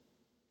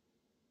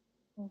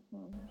Mhm.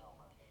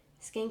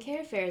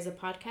 Skincare Affair is a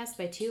podcast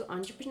by two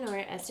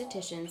entrepreneur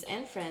estheticians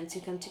and friends who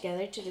come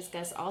together to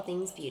discuss all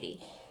things beauty.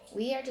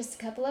 We are just a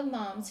couple of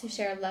moms who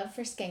share a love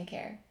for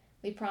skincare.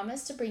 We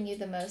promise to bring you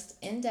the most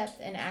in-depth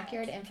and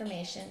accurate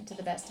information to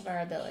the best of our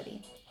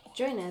ability.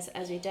 Join us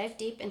as we dive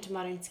deep into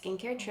modern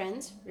skincare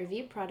trends,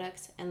 review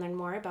products, and learn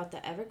more about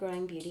the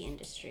ever-growing beauty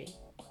industry.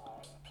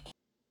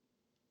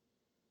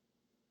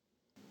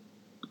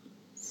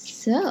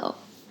 So,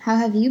 how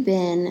have you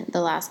been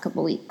the last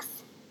couple weeks?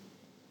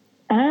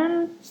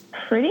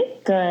 Pretty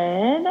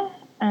good.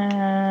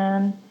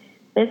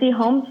 Busy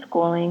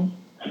homeschooling.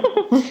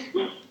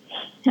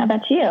 How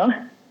about you?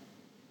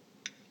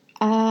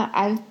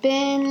 I've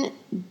been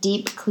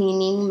deep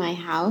cleaning my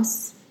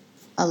house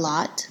a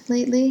lot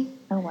lately.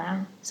 Oh,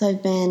 wow. So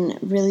I've been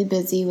really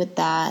busy with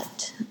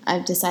that.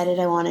 I've decided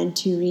I wanted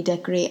to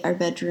redecorate our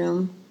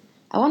bedroom.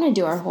 I want to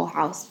do our whole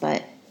house,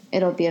 but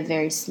it'll be a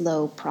very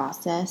slow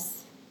process.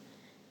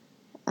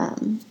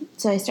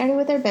 So I started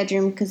with our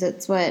bedroom because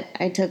it's what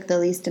I took the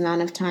least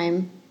amount of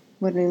time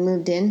when we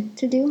moved in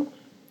to do.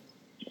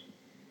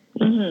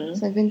 Mm-hmm.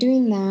 So I've been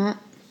doing that,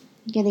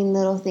 getting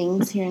little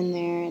things here and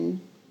there and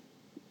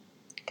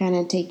kind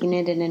of taking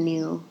it in a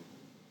new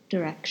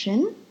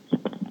direction.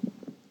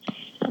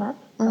 That's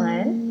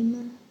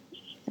fun.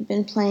 I've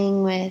been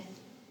playing with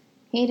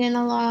Hayden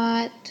a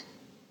lot.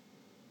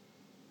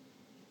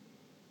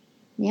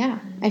 Yeah,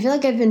 I feel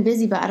like I've been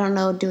busy, but I don't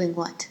know doing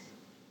what.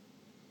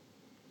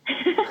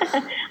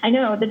 I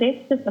know, the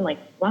day's just been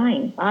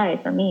flying by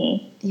for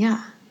me.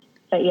 Yeah.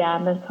 But yeah,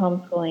 this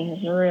homeschooling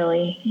has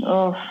really,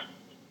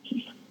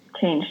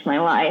 changed my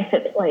life.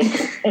 It's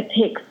it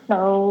takes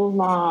so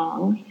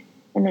long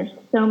and there's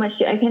so much.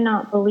 I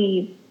cannot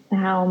believe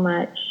how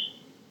much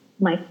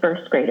my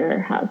first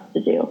grader has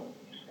to do.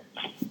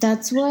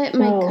 That's what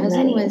my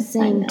cousin was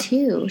saying assignments.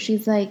 too.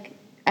 She's like,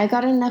 I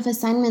got enough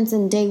assignments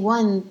in day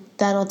one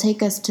that'll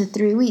take us to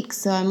 3 weeks,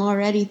 so I'm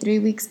already 3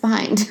 weeks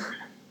behind.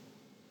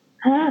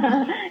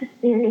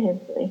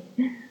 Seriously.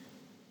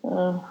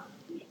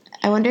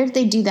 I wonder if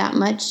they do that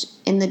much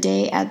in the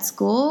day at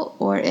school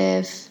or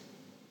if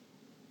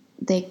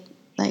they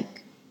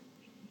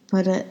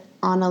put it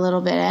on a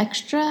little bit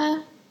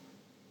extra.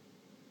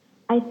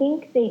 I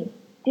think they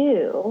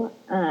do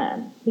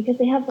because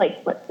they have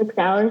 6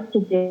 hours to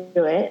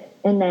do it,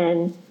 and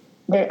then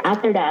they're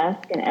at their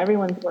desk and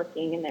everyone's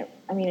working, and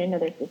I know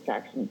there's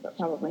distractions, but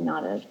probably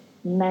not as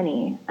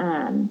many.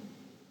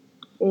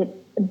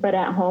 But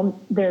at home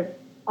there's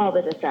all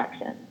the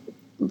distractions.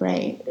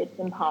 Right. It's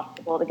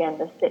impossible to get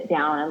them to sit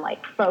down and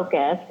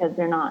focus because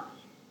they're not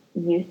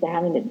used to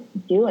having to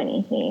do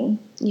anything.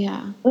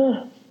 Yeah.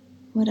 Ugh.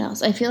 What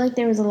else? I feel like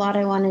there was a lot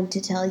I wanted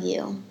to tell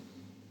you,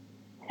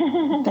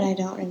 but I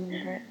don't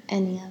remember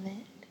any of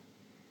it.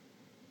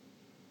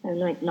 I'm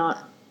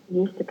not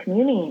used to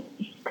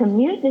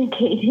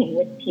communicating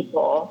with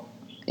people.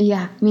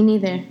 Yeah, me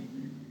neither.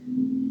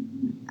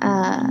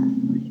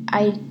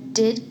 I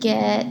did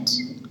get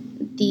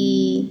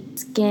the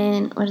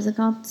what is it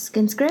called?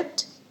 Skin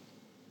Script?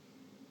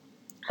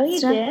 Oh, you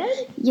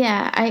did?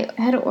 Yeah, I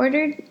had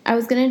ordered, I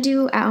was going to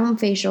do at-home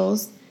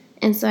facials,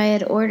 and so I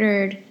had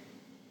ordered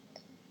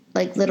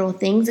little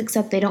things,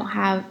 except they don't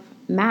have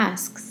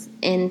masks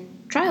in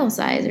trial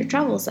size or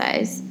travel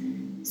size.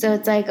 So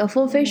it's a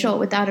full facial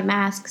without a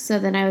mask. So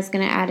then I was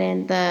going to add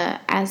in the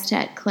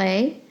Aztec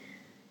clay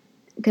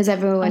because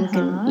everyone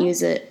can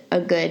use a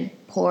good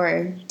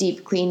pore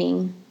deep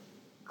cleaning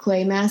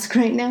clay mask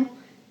right now.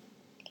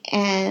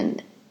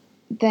 And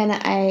then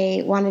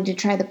I wanted to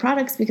try the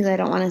products because I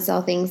don't want to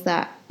sell things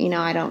that,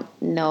 I don't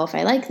know if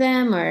I like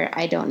them or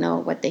I don't know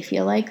what they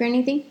feel like or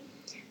anything.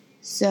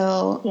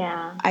 So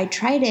yeah. I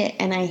tried it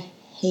and I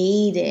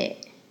hate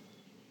it.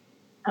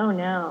 Oh,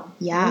 no.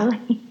 Yeah.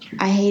 Really?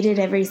 I hated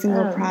every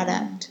single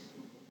product.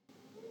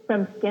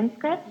 From Skin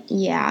Script?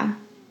 Yeah.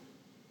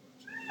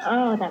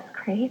 Oh, that's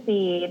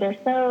crazy. I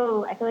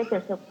feel like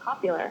they're so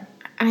popular.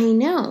 I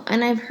know.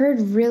 And I've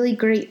heard really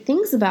great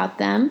things about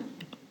them.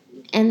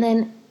 And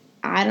then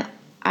I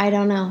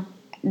don't know.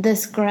 The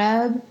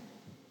scrub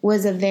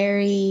was a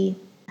very,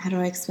 how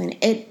do I explain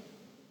it?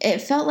 It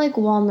felt like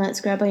walnut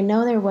scrub. I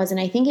know there wasn't.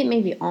 I think it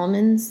may be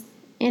almonds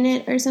in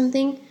it or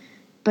something,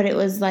 but it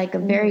was a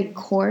very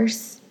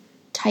coarse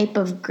type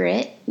of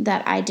grit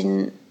that I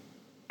didn't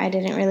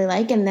really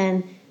like. And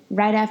then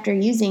right after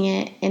using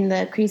it in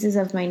the creases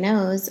of my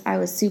nose, I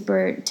was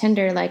super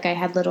tender, like I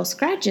had little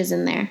scratches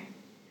in there.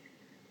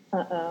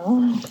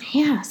 Uh-oh.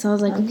 Yeah, so I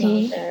was like,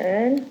 okay,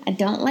 I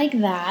don't like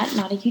that.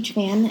 Not a huge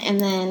fan.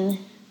 And then,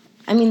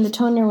 the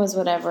toner was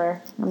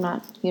whatever. I'm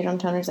not huge on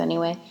toners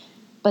anyway.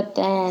 But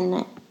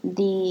then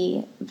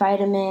it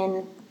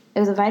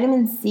was a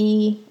vitamin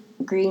C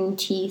green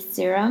tea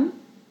serum.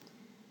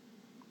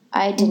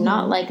 I did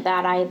not like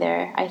that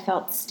either. I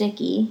felt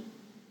sticky.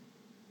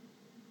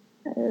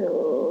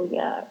 Oh,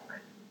 yuck.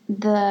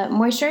 The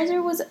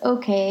moisturizer was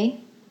okay.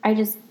 I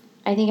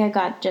think I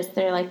got just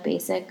their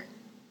basic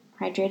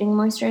hydrating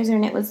moisturizer,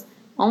 and it was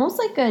almost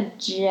like a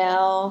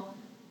gel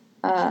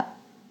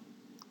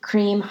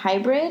cream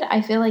hybrid.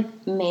 I feel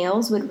like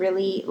males would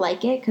really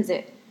like it because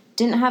it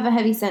didn't have a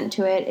heavy scent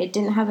to it. It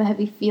didn't have a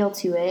heavy feel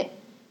to it.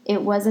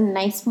 It was a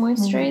nice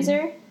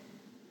moisturizer,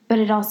 but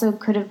it also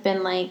could have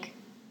been like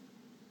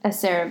a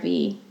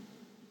CeraVe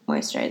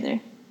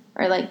moisturizer.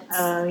 Or like,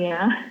 oh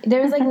yeah,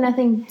 there was like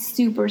nothing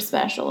super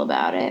special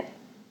about it.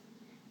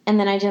 And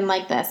then I didn't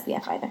like the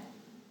SPF either.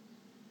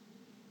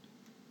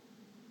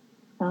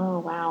 oh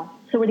wow.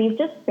 So were these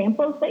just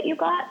samples that you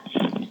got?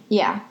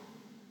 Yeah.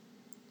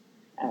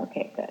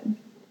 Okay, good.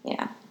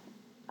 Yeah.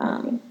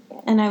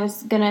 And I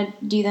was going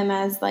to do them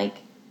as like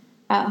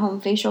at-home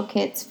facial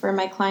kits for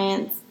my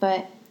clients,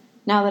 but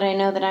now that I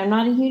know that I'm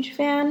not a huge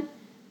fan,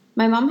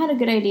 my mom had a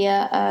good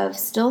idea of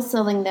still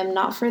selling them,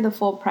 not for the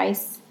full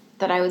price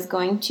that I was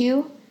going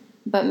to,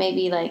 but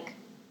maybe like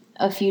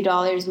a few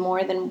dollars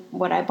more than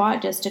what I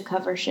bought just to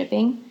cover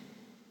shipping,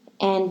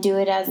 and do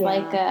it as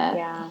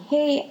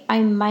hey,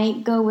 I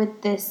might go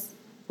with this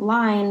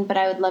line, but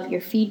I would love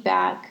your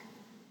feedback.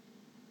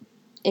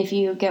 If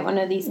you get one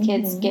of these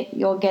kits,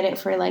 you'll get it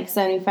for like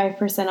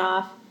 75%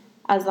 off,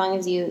 as long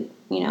as you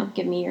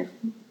give me your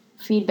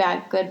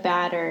feedback, good,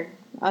 bad, or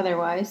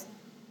otherwise.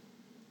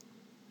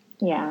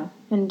 Yeah.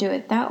 And do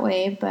it that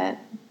way, but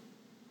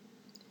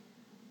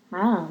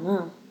I don't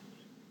know.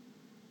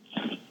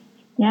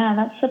 Yeah,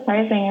 that's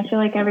surprising. I feel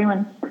like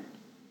everyone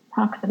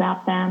talks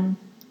about them.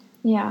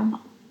 Yeah.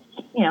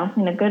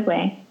 In a good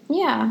way.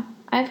 Yeah.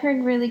 I've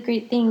heard really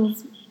great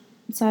things,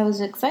 so I was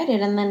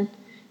excited. And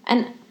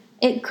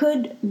it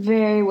could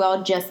very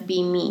well just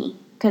be me,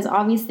 because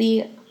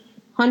obviously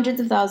hundreds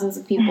of thousands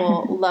of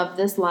people love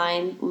this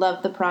line,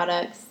 love the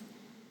products,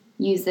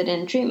 use it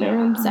in treatment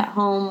rooms, at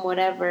home,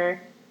 whatever.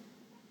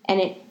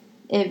 And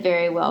it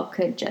very well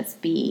could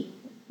just be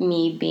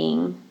me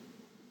being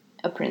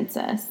a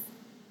princess.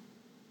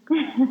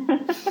 You're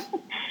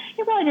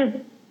probably just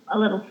a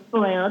little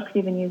spoiled because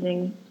you've been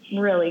using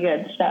really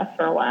good stuff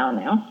for a while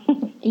now.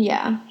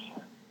 Yeah.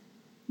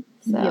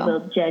 So you're a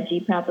little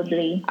judgy,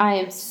 probably.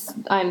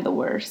 I'm the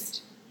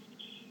worst.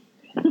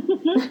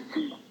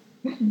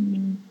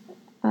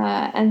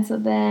 And so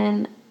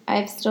then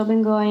I've still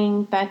been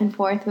going back and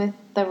forth with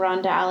the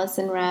Rhonda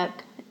Allison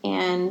rep,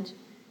 and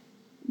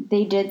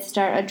they did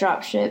start a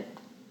dropship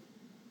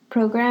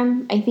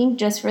program. I think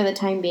just for the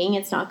time being,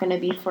 it's not going to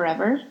be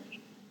forever.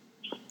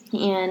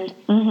 And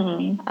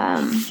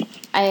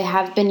I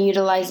have been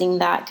utilizing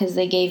that because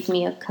they gave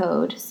me a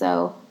code,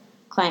 so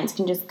clients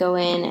can just go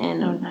in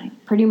and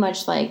pretty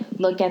much like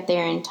look at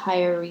their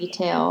entire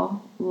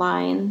retail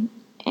line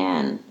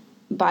and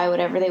buy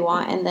whatever they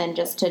want, and then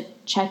just to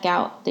check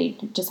out, they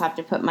just have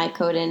to put my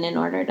code in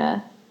order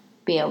to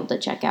be able to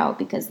check out,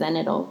 because then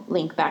it'll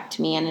link back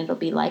to me and it'll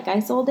be like I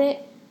sold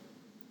it.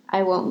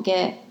 I won't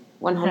get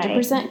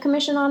 100%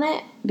 commission on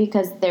it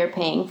because they're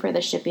paying for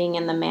the shipping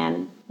and the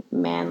man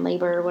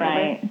labor or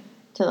whatever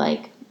to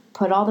like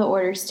put all the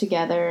orders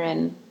together,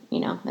 and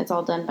it's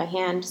all done by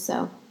hand.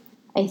 So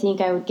I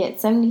think I would get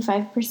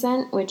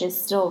 75%, which is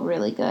still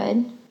really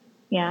good.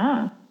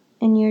 Yeah.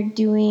 And you're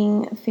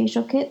doing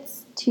facial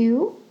kits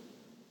too?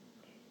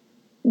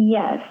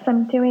 Yes,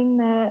 I'm doing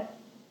the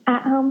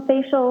at-home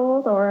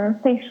facials, or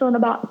facial in a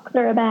box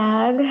or a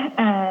bag.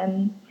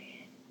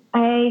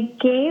 I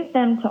gave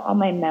them to all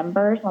my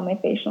members, all my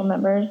facial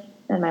members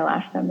and my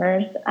lash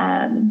members,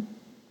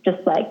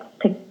 just like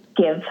to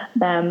give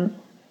them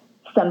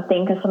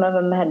something, because some of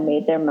them had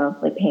made their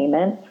monthly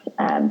payments,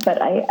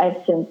 but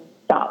I've since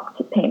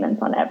stopped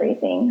payments on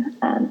everything.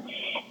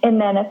 And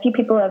then a few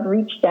people have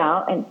reached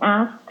out and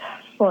asked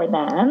for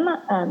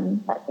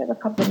them. But there's a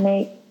couple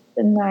nights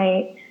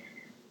tonight.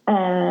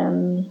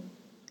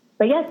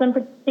 But yes, I'm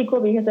pretty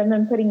cool because I've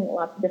been putting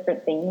lots of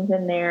different things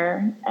in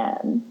there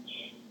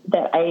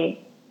that I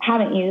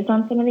haven't used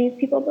on some of these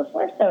people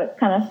before. So it's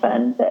kind of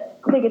fun that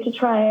they get to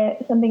try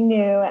something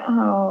new at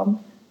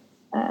home.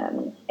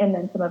 And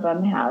then some of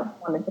them have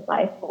wanted to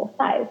buy full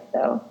size.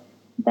 So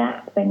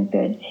that's been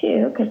good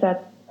too, because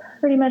that's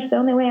pretty much the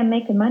only way I'm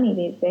making money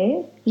these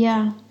days.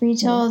 Yeah,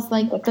 retail is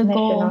like the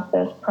goal. Off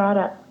those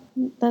products.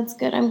 That's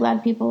good. I'm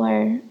glad people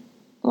are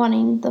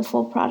wanting the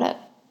full product,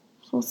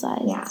 full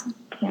size.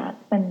 Yeah,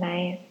 it's been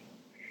nice.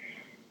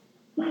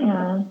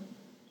 Yeah.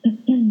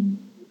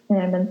 And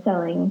I've been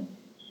selling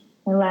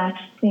my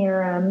lash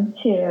serum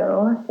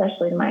too,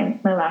 especially to my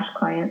lash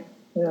clients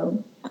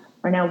who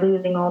are now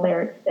losing all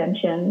their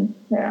extensions.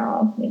 They're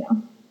all,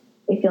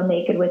 they feel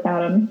naked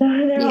without them.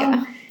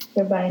 So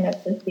they're buying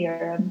up the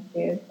serum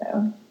too.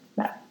 So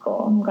that's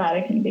cool. I'm glad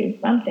I can do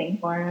something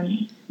for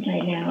them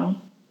right now.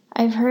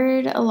 I've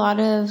heard a lot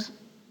of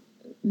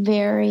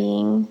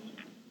varying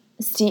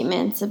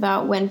statements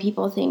about when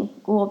people think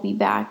we'll be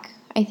back.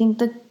 I think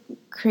the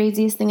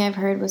craziest thing I've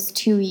heard was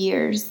 2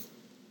 years.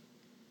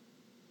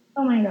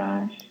 Oh my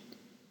gosh.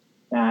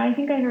 Yeah, I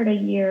think I heard a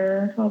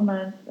year, 12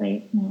 months.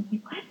 Like,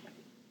 what?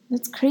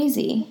 That's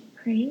crazy.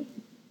 Crazy.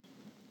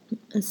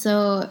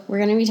 So we're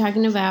going to be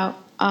talking about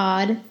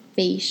odd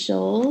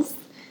facials.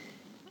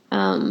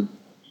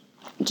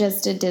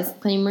 Just a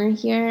disclaimer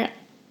here.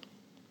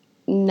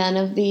 none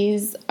of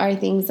these are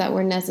things that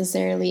we're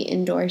necessarily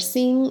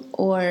endorsing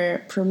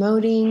or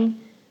promoting.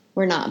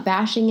 We're not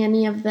bashing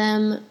any of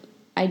them.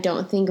 I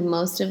don't think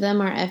most of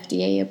them are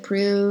FDA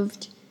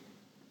approved.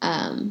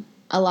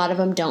 A lot of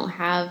them don't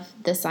have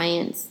the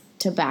science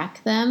to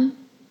back them.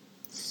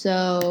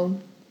 So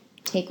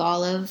take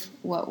all of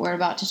what we're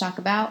about to talk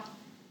about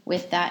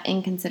with that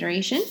in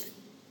consideration.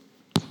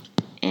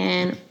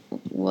 And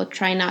we'll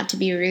try not to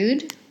be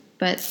rude,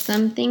 but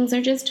some things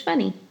are just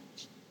funny.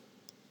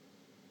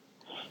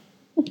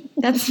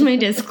 That's my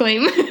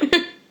disclaimer.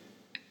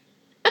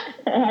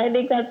 I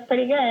think that's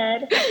pretty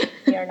good.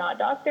 We are not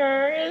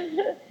doctors.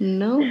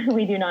 No.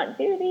 We do not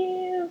do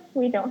these.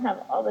 We don't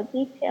have all the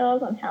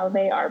details on how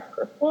they are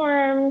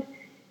performed.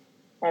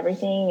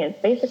 Everything is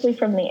basically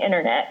from the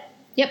internet.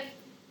 Yep.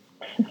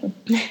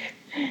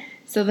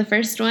 So the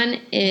first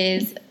one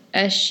is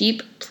a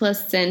sheep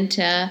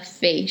placenta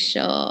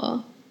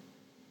facial.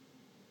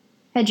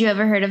 Had you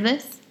ever heard of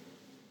this?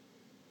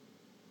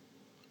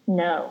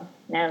 No,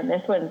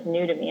 this one's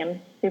new to me.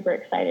 I'm super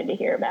excited to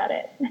hear about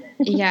it.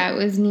 Yeah, it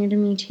was new to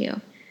me too.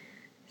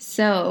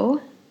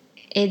 So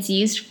it's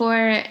used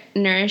for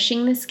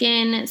nourishing the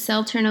skin,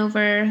 cell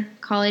turnover,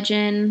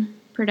 collagen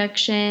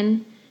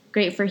production,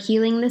 great for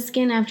healing the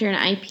skin after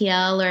an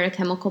IPL or a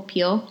chemical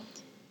peel.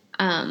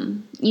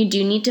 You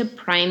do need to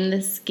prime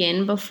the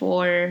skin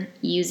before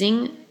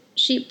using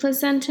sheep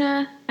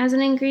placenta as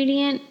an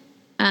ingredient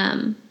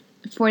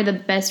for the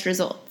best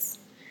results.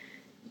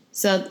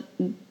 So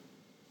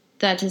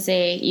that to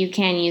say, you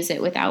can use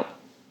it without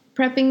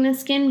prepping the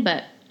skin,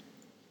 but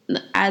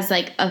as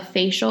like a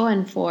facial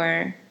and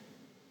for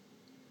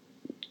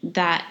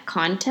that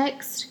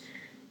context,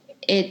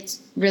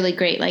 it's really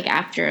great like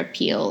after a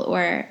peel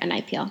or an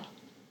IPL.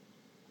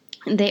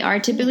 They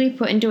are typically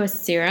put into a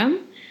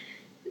serum.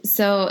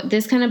 So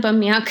this kind of bummed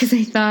me out because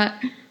I thought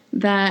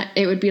that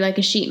it would be like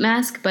a sheet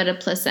mask, but a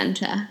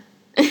placenta.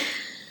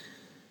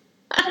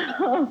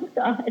 Oh,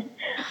 God.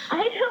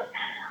 I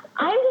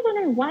was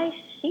wondering why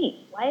sheep?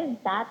 Why is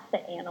that the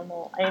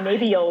animal? I mean,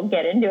 maybe you'll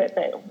get into it,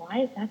 but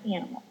why is that the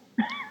animal?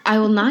 I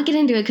will not get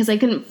into it because I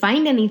couldn't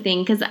find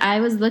anything because I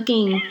was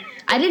looking.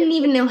 I didn't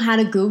even know how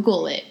to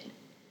Google it.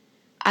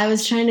 I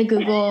was trying to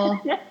Google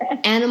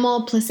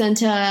animal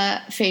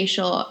placenta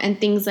facial and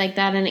things like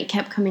that, and it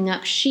kept coming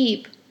up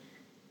sheep.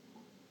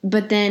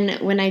 But then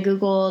when I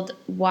Googled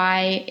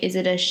why is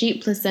it a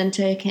sheep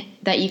placenta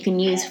that you can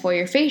use for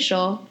your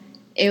facial,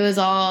 it was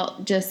all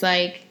just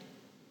like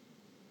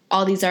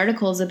all these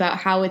articles about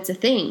how it's a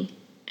thing.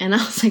 And I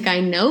was like, I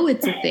know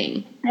it's a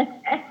thing.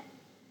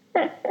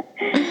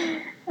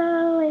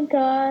 Oh my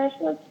gosh,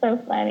 that's so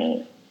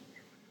funny.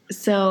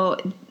 So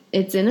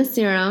it's in a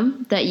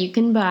serum that you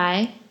can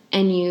buy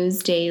and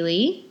use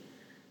daily.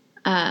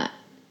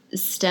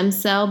 Stem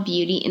Cell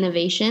Beauty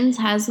Innovations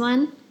has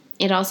one.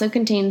 It also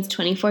contains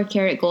 24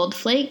 karat gold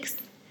flakes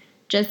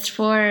just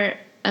for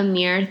a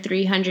mere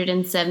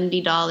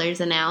 $370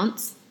 an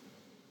ounce.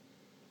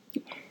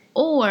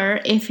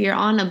 Or if you're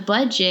on a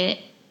budget,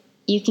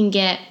 you can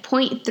get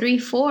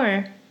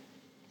 0.34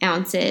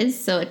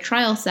 ounces, so a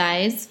trial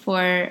size,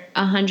 for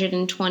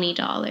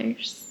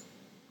 $120.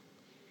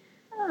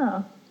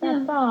 Oh,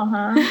 that's all,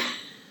 huh?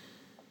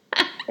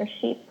 For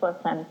sheep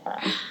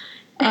placenta.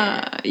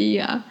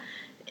 Yeah.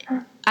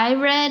 I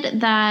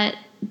read that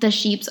the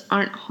sheeps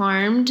aren't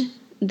harmed,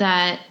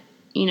 that,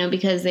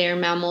 because they are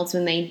mammals,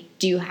 when they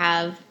do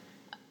have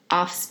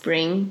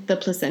offspring, the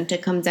placenta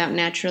comes out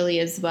naturally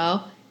as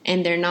well.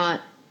 And they're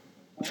not,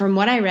 from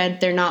what I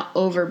read, they're not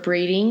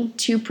overbreeding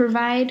to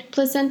provide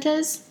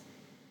placentas.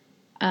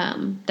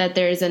 That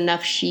there's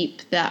enough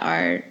sheep that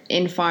are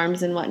in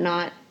farms and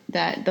whatnot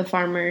that the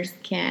farmers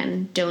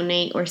can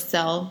donate or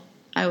sell,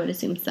 I would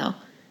assume sell,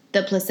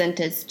 the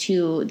placentas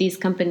to these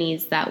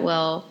companies that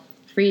will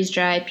freeze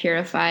dry,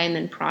 purify, and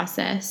then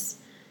process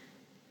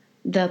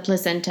the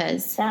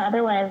placentas. Yeah,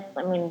 otherwise,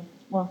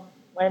 what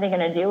are they going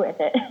to do with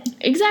it?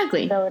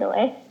 Exactly. Throw it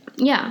away?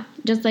 Yeah,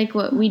 just like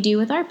what we do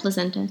with our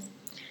placentas.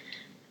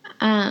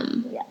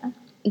 Yeah.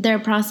 They're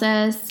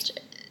processed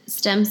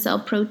stem cell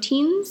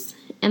proteins,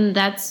 and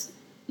that's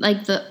like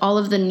all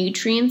of the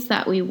nutrients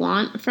that we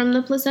want from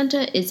the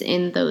placenta is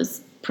in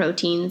those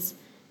proteins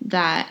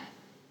that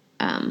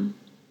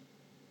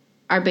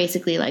are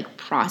basically like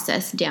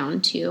processed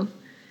down to.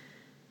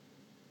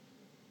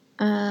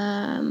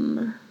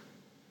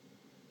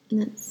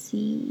 Let's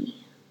see.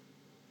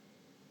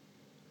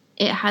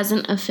 It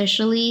hasn't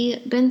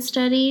officially been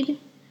studied.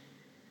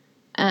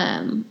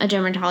 A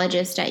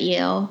dermatologist at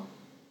Yale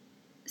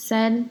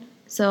said.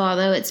 So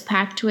although it's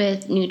packed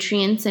with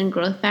nutrients and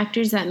growth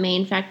factors that may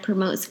in fact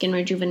promote skin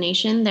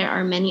rejuvenation, there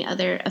are many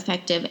other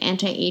effective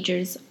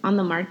anti-agers on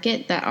the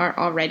market that are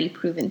already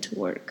proven to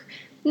work.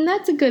 And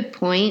that's a good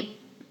point.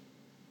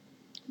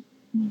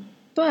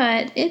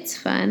 But it's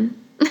fun.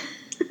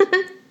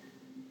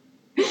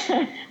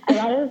 I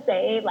gotta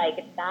say,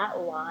 that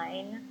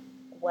line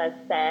was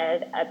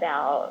said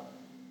about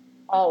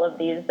all of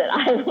these that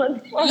I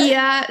looked for.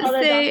 Yeah, all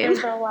the same.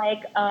 doctors are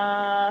like,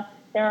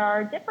 there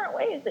are different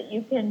ways that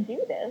you can do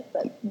this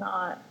that's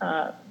not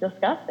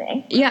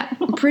disgusting. Yeah,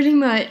 pretty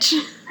much.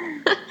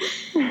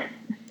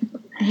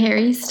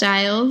 Harry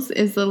Styles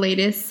is the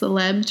latest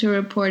celeb to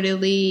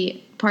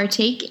reportedly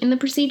partake in the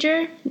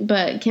procedure,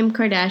 but Kim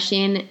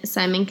Kardashian,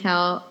 Simon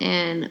Cowell,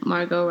 and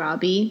Margot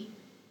Robbie,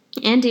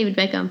 and David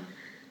Beckham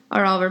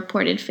are all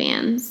reported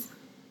fans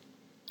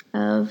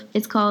of.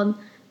 It's called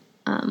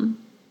embryonics?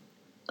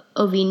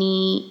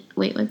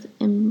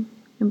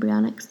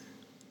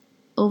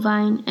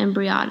 Ovine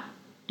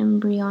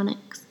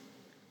embryonics.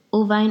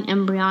 Ovine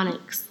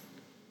embryonics.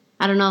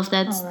 I don't know if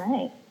that's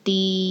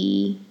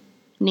the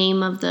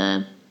name of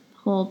the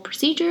whole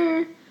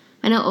procedure.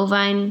 I know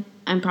ovine,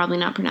 I'm probably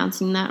not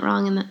pronouncing that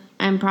wrong, and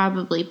I'm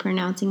probably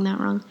pronouncing that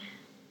wrong.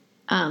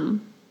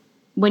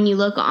 When you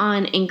look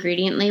on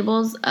ingredient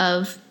labels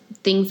of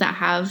things that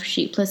have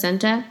sheep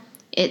placenta,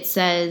 it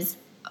says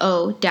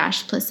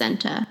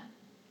O-placenta.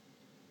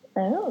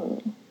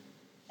 Oh,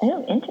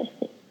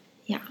 interesting.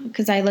 Yeah,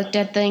 because I looked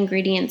at the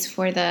ingredients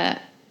for the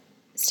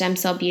Stem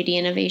Cell Beauty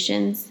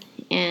Innovations,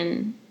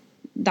 and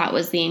that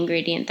was the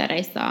ingredient that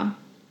I saw.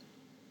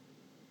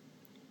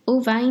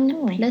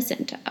 Ovine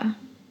placenta.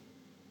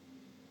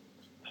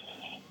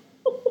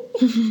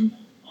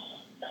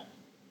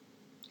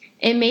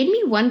 It made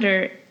me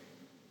wonder,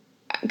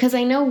 because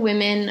I know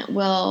women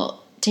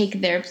will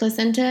take their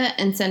placenta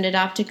and send it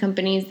off to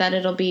companies that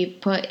it'll be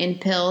put in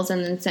pills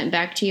and then sent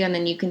back to you, and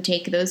then you can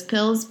take those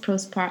pills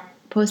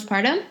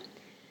postpartum.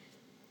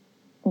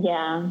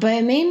 Yeah. But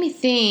it made me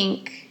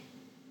think,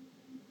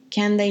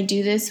 can they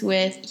do this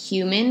with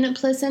human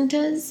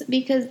placentas?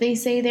 Because they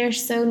say they're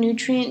so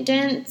nutrient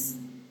dense.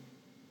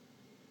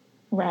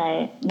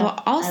 Right.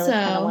 But also, I was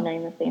kind of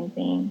wondering the same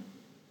thing.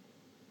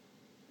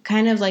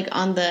 Kind of like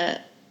on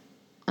the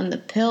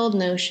pill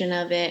notion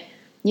of it,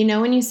 you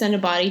know, when you send a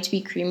body to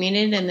be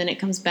cremated and then it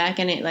comes back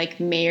and it like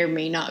may or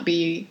may not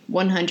be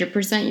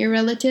 100% your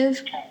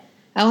relative.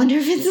 I wonder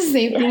if it's the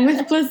same thing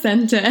with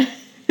placenta.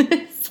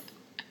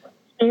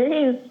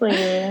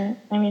 Seriously.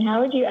 I mean,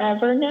 how would you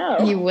ever know?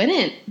 You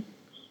wouldn't.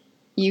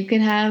 You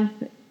could have,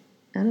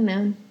 I don't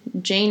know,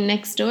 Jane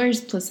next door's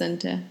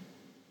placenta.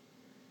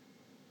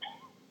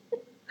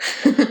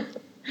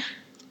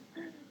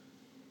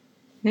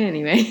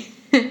 Anyway,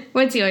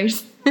 what's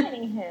yours?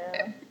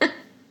 Anywho.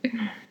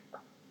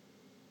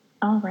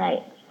 All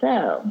right.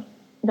 So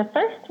the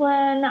first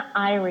one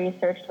I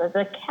researched was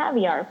a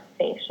caviar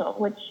facial,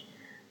 which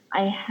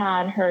I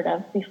had heard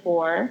of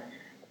before.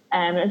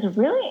 It was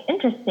really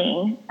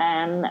interesting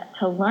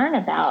to learn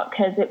about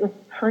because it was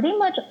pretty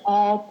much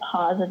all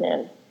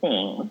positive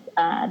things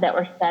that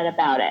were said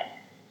about it.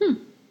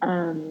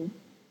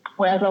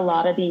 Whereas a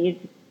lot of these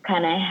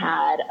kind of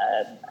had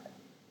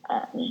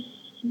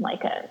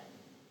like a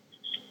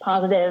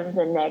positives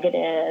and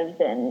negatives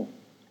and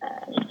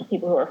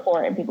people who are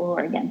for it and people who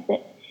are against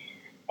it.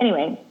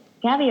 Anyway,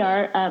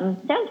 caviar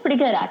sounds pretty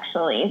good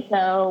actually.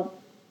 So,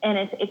 and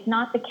it's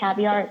not the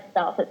caviar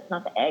itself, it's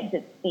not the eggs,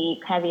 it's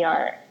the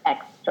caviar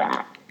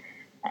extract,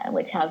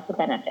 which has the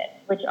benefits,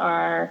 which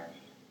are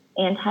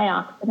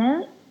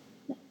antioxidants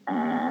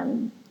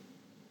and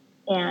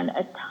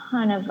a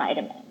ton of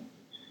vitamins.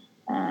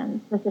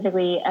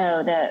 Specifically,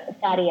 the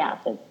fatty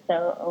acids,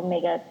 so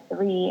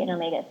omega-3 and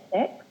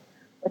omega-6,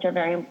 which are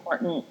very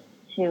important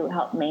to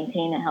help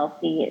maintain a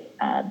healthy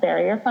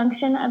barrier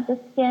function of the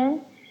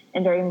skin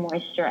and very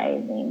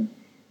moisturizing.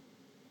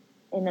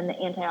 And then the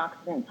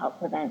antioxidants help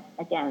prevent,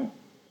 again,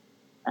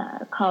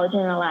 collagen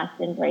and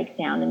elastin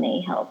breakdown, and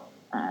they help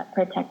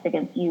protect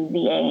against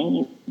UVA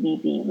and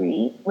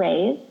UVB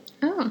rays.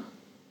 Oh.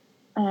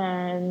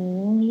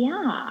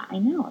 Yeah, I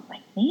know. It's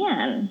like,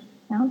 man,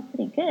 sounds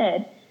pretty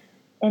good.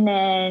 And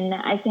then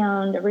I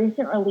found a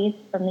recent release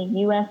from the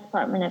U.S.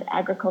 Department of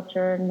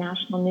Agriculture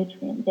National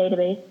Nutrient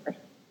Database for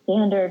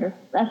standard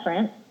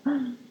reference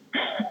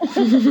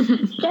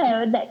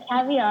showed that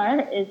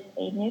caviar is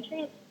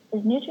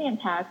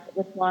nutrient-packed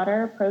with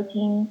water,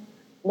 protein,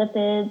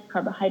 lipids,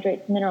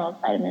 carbohydrates, minerals,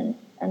 vitamins,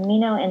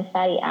 amino and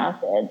fatty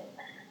acids,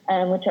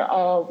 which are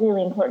all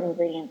really important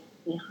ingredients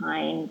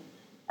behind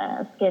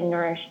skin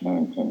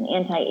nourishment and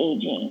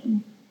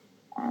anti-aging.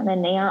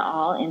 And they are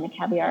all in the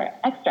caviar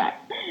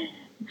extract.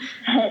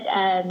 But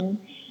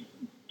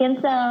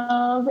skin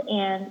cells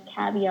and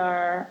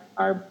caviar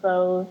are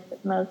both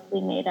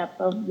mostly made up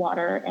of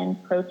water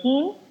and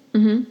protein.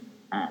 Mm-hmm.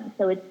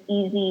 So it's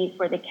easy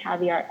for the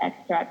caviar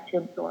extract to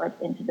absorb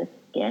into the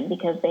skin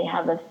because they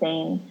have the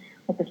same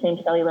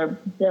cellular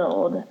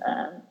build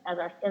as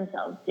our skin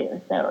cells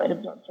do. So it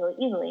absorbs really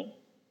easily.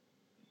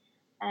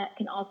 It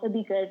can also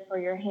be good for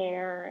your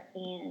hair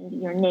and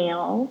your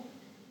nails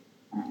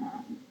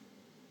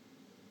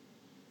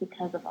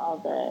because of all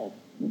the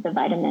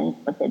vitamins,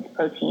 lipids,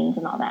 proteins,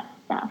 and all that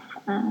stuff.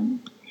 And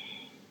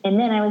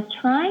then I was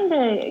trying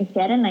to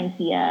get an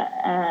idea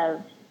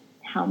of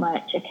how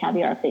much a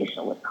caviar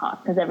facial would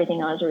cost because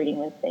everything I was reading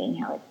was saying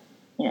how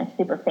it's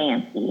super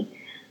fancy.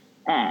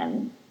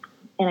 And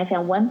I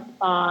found one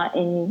spa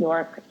in New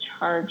York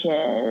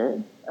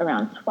charges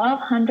around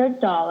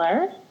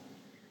 $1,200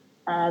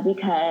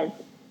 because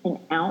an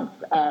ounce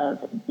of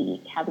the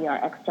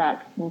caviar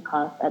extract can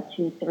cost up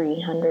to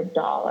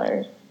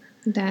 $300.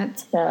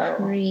 That's So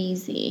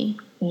crazy.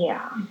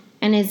 yeah.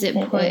 And is it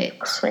Is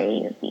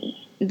crazy.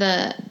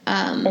 The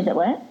Is it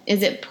what?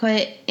 Is it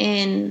put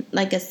in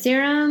like a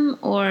serum,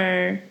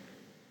 or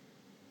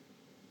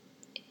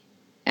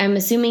I'm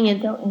assuming I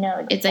don't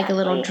know. It's like a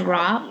little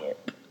drop.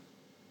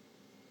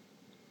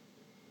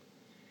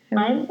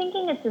 I'm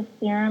thinking it's a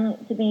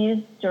serum to be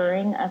used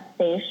during a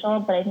facial,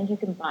 but I think you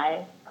can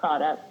buy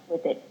products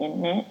with it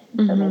in it,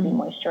 so maybe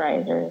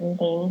moisturizers and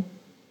things.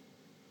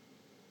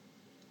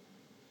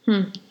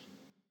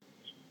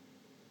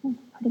 That's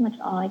pretty much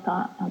all I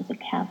got on the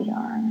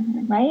caviar,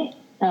 right?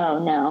 Oh,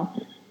 no.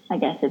 I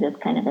guess it is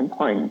kind of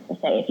important to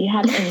say if you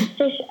have any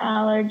fish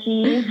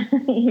allergies,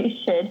 you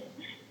should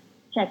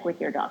check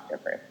with your doctor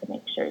first to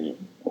make sure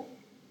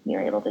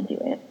you're able to do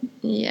it.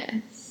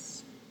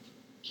 Yes.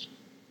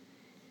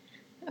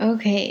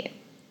 Okay.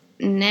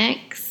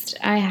 Next,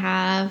 I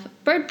have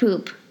bird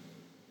poop.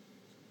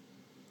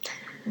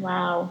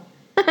 Wow.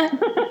 Okay.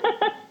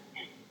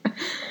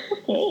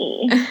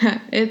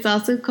 It's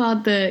also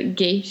called the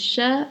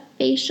geisha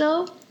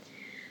facial.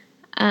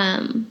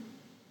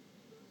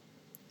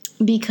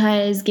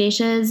 Because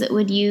geishas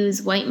would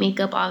use white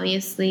makeup,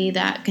 obviously,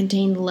 that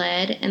contained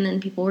lead, and then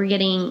people were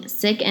getting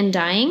sick and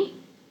dying.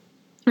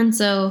 And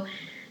so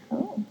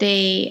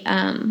they,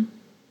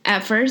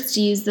 at first,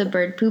 used the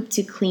bird poop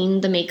to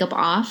clean the makeup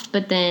off,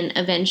 but then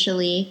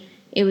eventually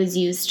it was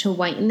used to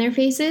whiten their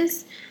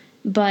faces.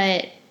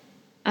 But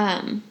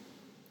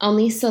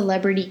only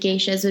celebrity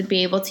geishas would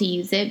be able to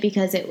use it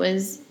because it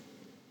was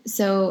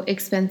so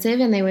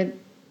expensive, and they were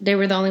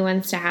the only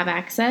ones to have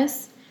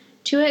access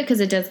to it, because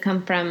it does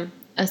come from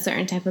a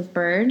certain type of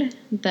bird,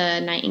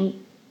 the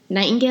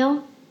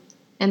nightingale.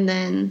 And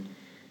then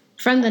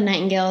from the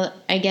nightingale,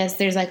 I guess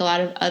there's like a lot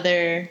of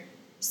other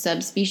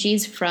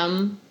subspecies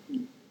from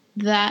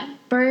that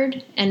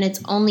bird, and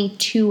it's only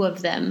 2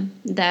 of them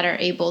that are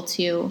able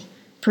to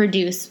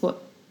produce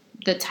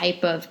the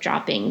type of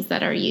droppings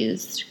that are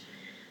used.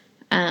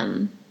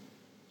 And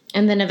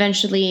then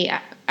eventually,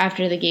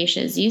 after the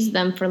geishas used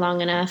them for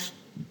long enough,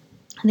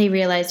 they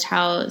realized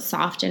how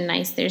soft and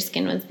nice their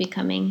skin was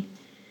becoming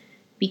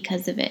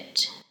because of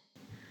it.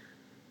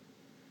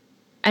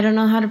 I don't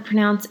know how to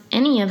pronounce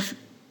any of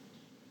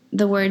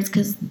the words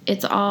because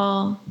it's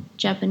all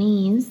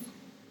Japanese.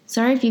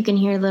 Sorry if you can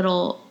hear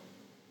little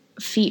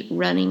feet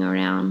running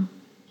around.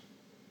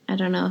 I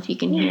don't know if you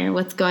can hear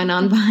what's going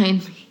on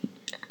behind me.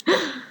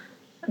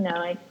 No,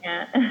 I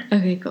can't.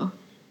 Okay, cool.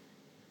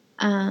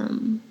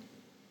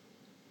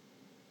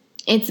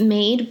 It's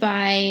made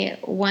by,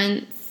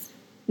 once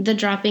the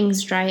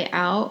droppings dry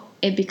out,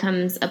 it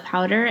becomes a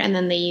powder, and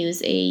then they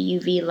use a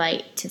UV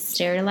light to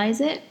sterilize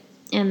it.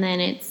 And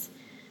then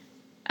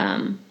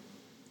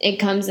it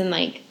comes in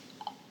like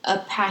a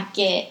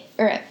packet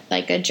or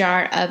like a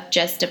jar of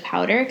just a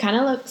powder. It kind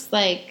of looks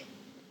like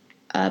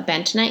a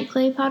bentonite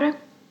clay powder.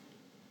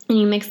 And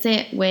you mix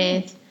it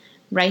with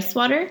rice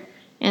water,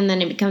 and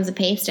then it becomes a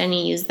paste, and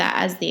you use that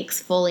as the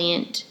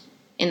exfoliant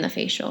in the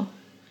facial.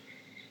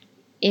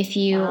 If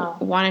you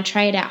want to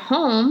try it at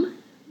home,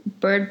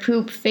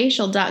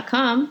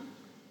 birdpoopfacial.com.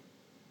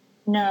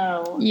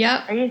 No.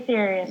 Yep. Are you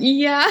serious?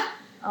 Yeah.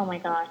 Oh my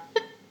gosh.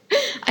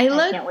 I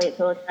can't wait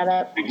to look that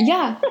up.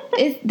 Yeah.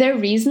 They're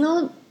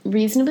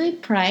reasonably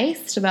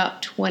priced,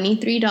 about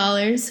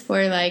 $23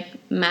 for like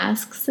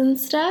masks and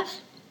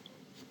stuff.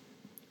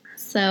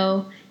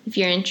 So if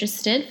you're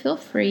interested, feel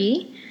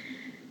free.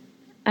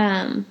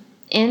 In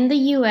the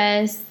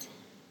US,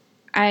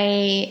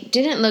 I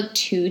didn't look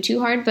too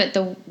hard, but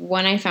the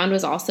one I found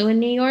was also in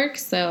New York.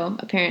 So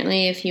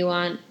apparently, if you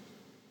want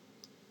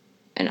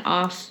an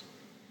off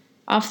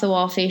the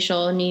wall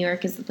facial, New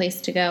York is the place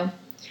to go.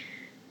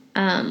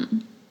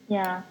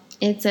 Yeah.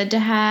 It's said to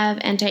have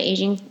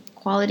anti-aging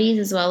qualities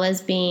as well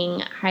as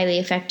being highly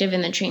effective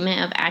in the treatment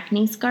of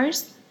acne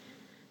scars.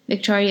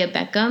 Victoria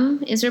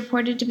Beckham is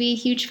reported to be a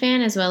huge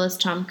fan, as well as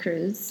Tom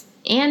Cruise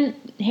and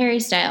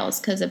Harry Styles,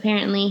 because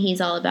apparently he's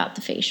all about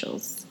the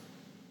facials.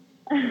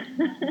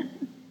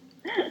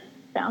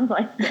 Sounds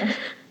like it.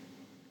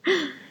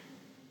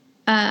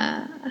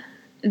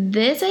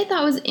 This I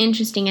thought was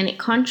interesting, and it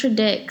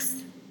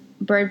contradicts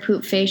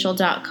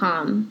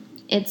birdpoopfacial.com.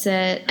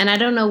 And I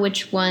don't know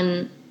which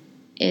one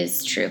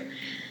is true.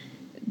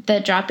 The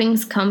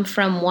droppings come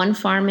from one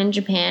farm in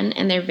Japan,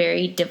 and they're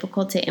very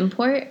difficult to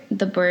import.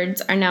 The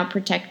birds are now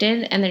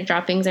protected, and their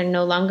droppings are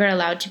no longer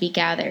allowed to be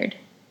gathered.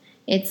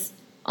 It's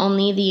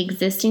only the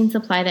existing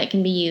supply that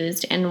can be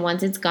used, and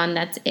once it's gone,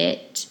 that's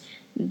it.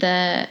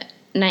 The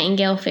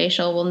Nightingale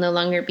facial will no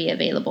longer be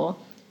available.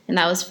 And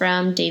that was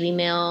from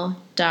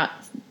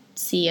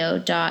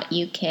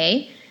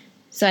dailymail.co.uk.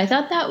 So I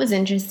thought that was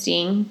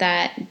interesting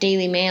that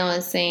Daily Mail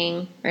is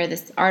saying, or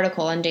this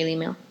article on Daily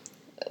Mail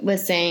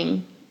was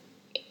saying,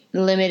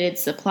 limited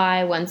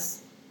supply.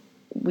 Once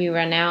we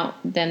run out,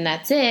 then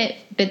that's it.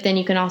 But then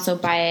you can also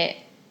buy it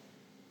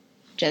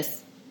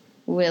just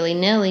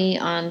willy-nilly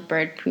on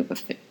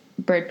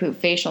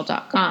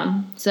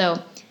birdpoopfacial.com. So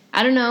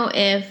I don't know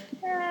if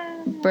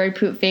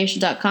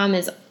birdpoopfacial.com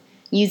is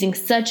using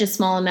such a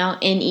small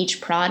amount in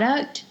each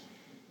product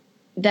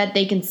that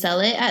they can sell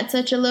it at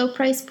such a low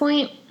price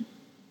point.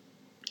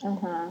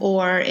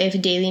 Or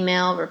if Daily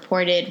Mail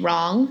reported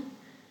wrong.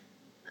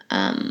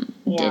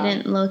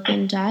 Didn't look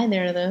into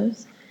either of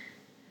those.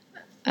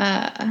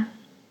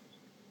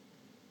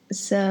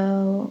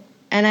 So,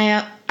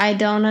 and I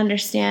don't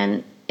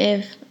understand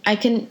if I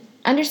can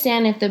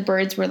understand if the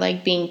birds were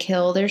like being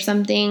killed or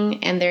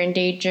something and they're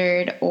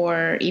endangered,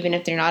 or even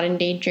if they're not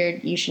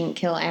endangered, you shouldn't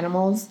kill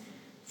animals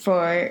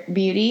for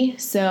beauty.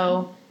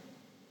 So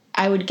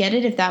I would get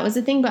it if that was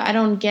a thing, but I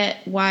don't get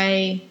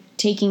why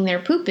taking their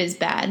poop is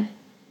bad.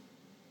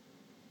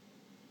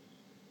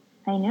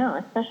 I know,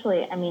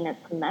 especially, I mean,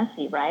 it's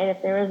messy, right?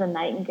 If there was a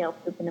nightingale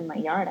pooping in my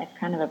yard, I'd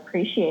kind of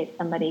appreciate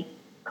somebody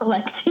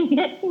collecting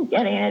it and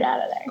getting it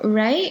out of there.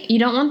 Right? You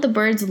don't want the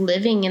birds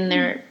living in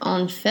their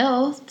own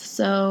filth.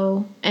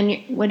 So,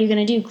 and what are you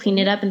going to do? Clean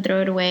it up and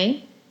throw it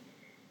away?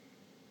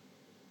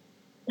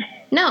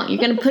 No, you're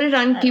going to put it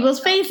on people's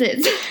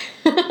faces.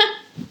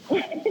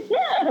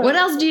 What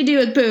else do you do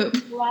with poop?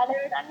 Lather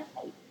it on your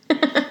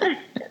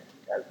face.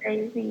 So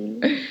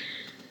crazy.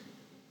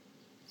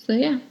 So,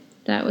 yeah,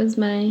 that was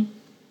my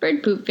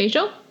bird poop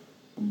facial.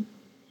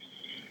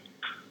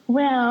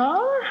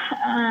 Well,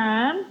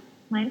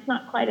 mine's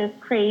not quite as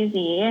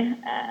crazy.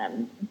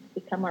 It's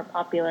become more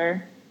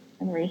popular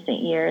in recent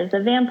years.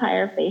 The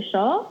vampire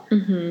facial,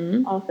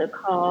 also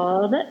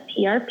called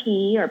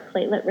PRP or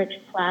platelet-rich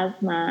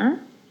plasma,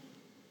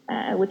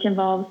 which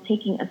involves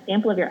taking a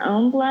sample of your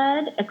own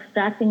blood,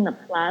 extracting the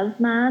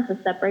plasma, so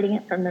separating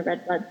it from the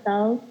red blood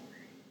cells,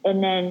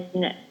 and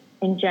then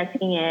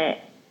injecting it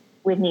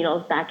with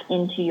needles back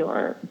into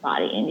your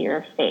body, into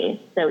your face.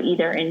 So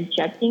either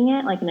injecting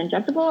it like an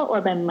injectable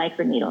or by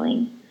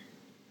microneedling.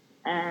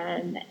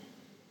 And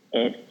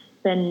it's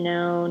been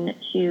known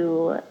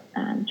to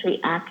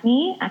treat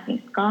acne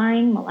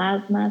scarring,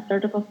 melasma,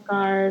 surgical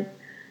scars,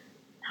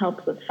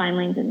 helps with fine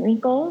lines and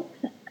wrinkles.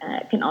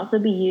 It can also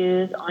be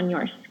used on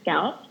your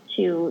scalp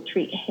to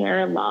treat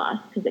hair loss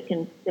because it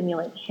can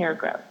stimulate hair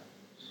growth.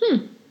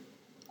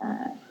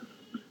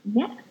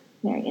 Yeah,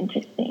 very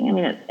interesting. I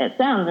mean, it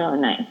sounds really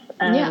nice.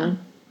 Yeah.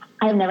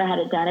 I've never had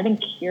it done. I've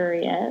been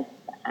curious,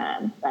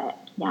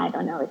 but yeah, I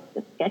don't know. It's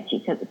just sketchy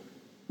because it's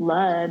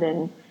blood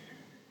and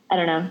I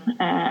don't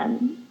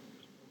know.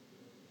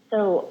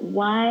 So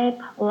why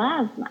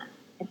plasma?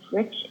 It's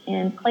rich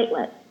in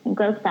platelets and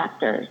growth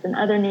factors and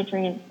other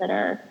nutrients that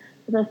are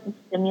supposed to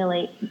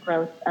stimulate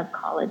growth of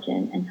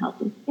collagen and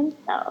healthy skin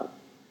cells.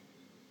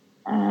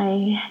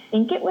 I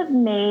think it was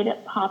made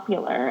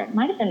popular. It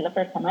might have been the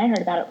first time I heard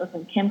about it was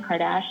when Kim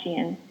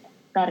Kardashian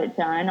got it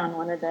done on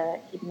one of the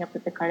Keeping Up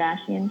with the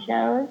Kardashian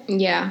shows.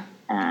 Yeah.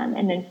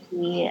 And then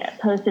she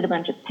posted a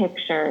bunch of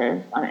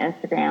pictures on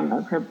Instagram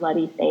of her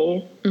bloody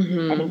face.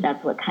 I think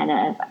that's what kind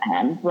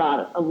of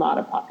brought a lot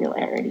of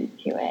popularity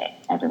to it.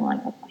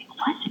 Everyone was like,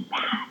 what's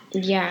that?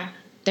 Yeah.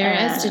 Their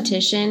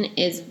esthetician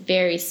is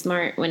very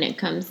smart when it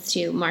comes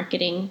to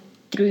marketing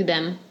through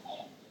them.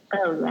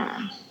 Oh,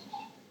 yeah.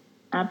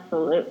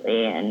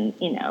 Absolutely. And,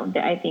 you know,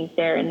 I think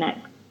they're in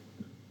that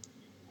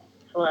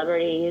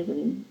celebrities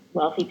and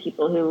wealthy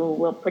people who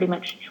will pretty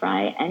much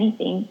try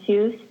anything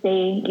to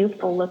stay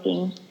youthful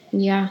looking.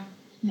 Yeah.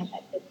 And have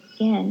that good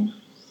skin.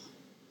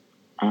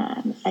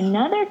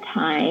 Another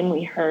time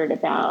we heard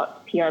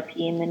about PRP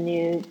in the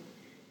news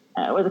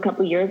was a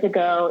couple years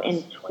ago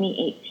in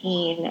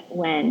 2018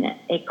 when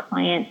a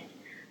client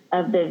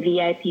of the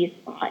VIP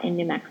spa in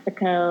New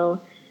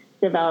Mexico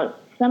developed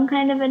some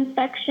kind of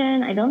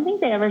infection. I don't think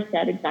they ever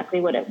said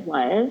exactly what it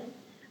was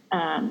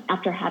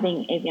after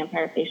having a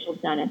vampire facial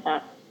done at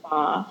that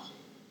spa.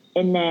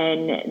 And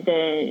then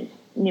the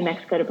New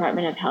Mexico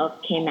Department of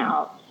Health came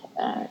out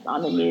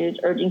on the news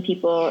urging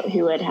people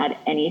who had had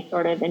any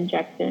sort of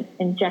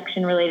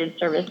injection-related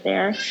service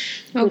there,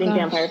 including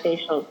vampire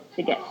facials,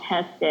 to get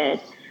tested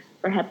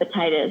for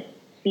hepatitis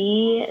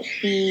B,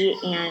 C,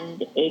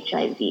 and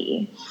HIV,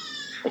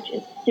 which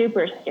is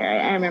super scary.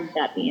 I remember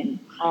that being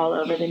all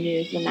over the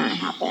news when that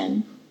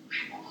happened.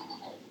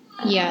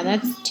 Yeah,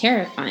 that's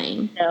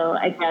terrifying. So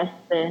I guess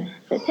the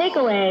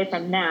takeaway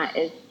from that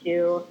is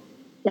to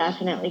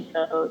definitely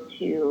go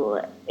to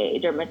a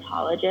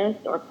dermatologist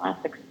or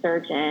plastic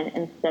surgeon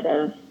instead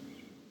of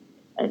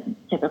a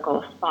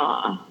typical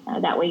spa.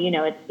 That way you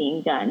know it's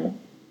being done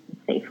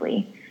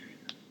safely.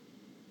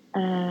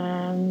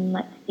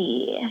 Let's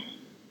see.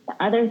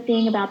 The other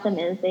thing about them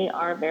is they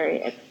are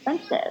very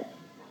expensive.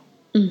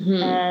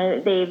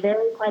 They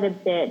vary quite a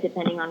bit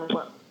depending on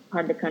what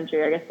part of the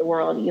country or I guess the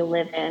world you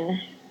live in,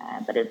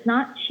 but it's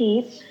not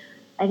cheap.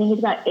 I think it's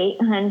about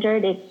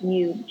 $800 if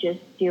you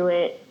just do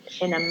it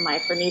in a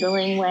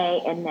microneedling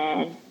way, and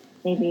then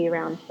maybe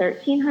around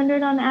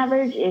 $1,300 on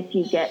average if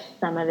you get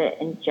some of it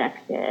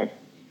injected.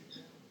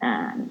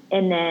 And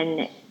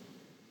then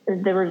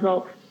the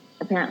results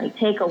apparently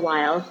take a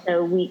while,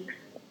 so weeks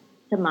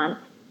to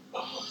months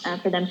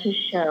for them to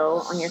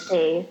show on your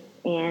face.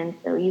 And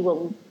so you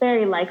will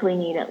very likely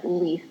need at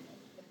least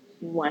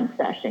one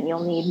session.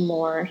 You'll need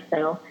more.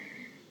 So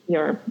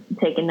you're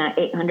taking that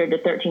 $800 to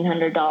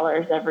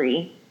 $1,300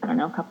 every, I don't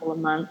know, couple of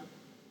months.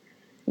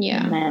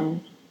 Yeah. And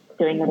then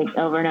doing it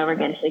over and over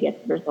again until you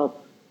get the results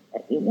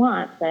that you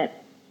want. But,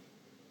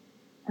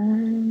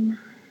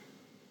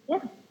 yeah,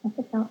 that's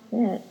about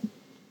it.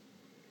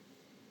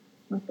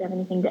 Unless you have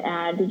anything to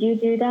add. Did you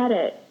do that,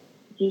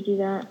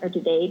 or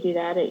did they do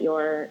that at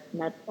your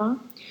med spa?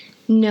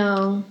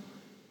 No.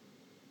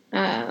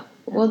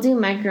 We'll do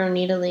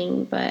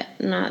microneedling, but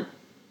not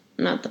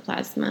the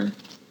plasma.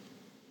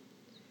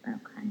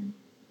 Okay.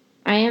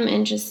 I am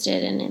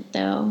interested in it,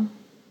 though.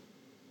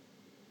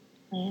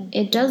 Yeah.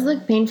 It does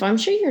look painful. I'm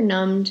sure you're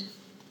numbed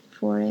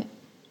for it.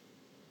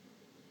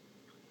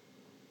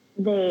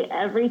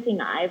 Everything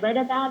I read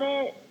about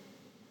it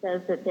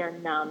says that they're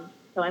numb.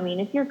 So, I mean,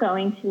 if you're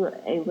going to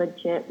a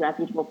legit,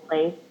 reputable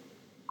place,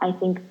 I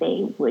think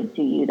they would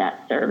do you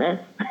that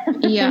service.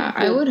 Yeah,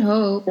 I would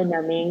hope. The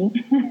numbing.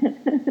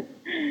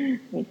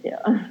 Me too.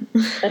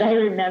 But I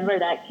remember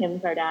that Kim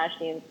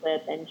Kardashian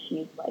clip, and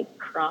she's like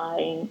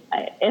crying.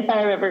 If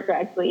I remember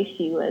correctly,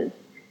 she was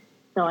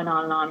going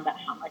on and on about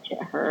how much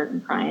it hurt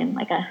and crying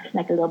like a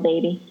little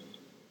baby.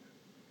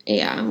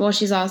 Yeah, well,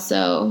 she's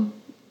also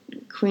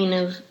queen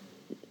of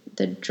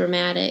the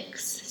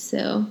dramatics,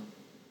 so.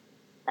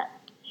 That's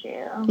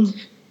true.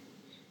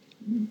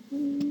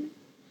 Mm-hmm.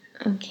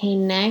 Okay,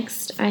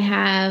 next I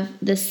have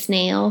the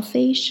snail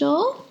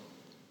facial.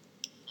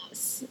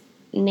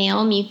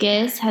 Snail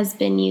mucus has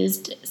been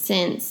used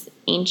since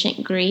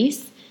ancient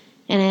Greece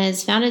and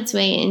has found its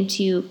way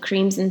into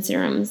creams and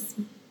serums.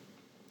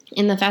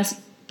 In the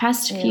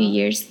past few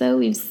years, though,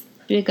 we've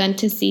begun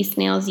to see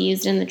snails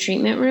used in the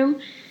treatment room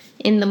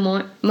in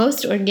the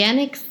most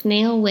organic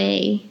snail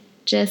way,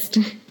 just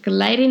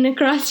gliding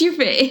across your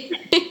face.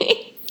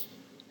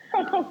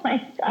 Oh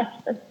my gosh,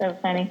 that's so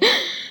funny.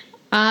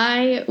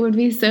 I would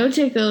be so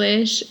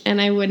ticklish,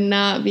 and I would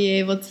not be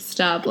able to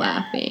stop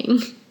laughing.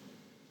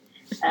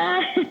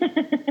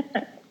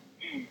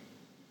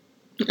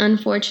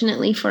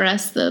 Unfortunately for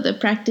us, though, the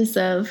practice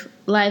of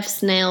live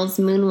snails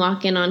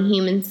moonwalking on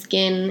human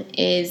skin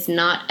is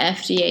not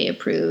FDA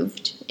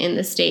approved in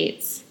the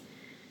States.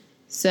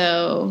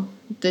 So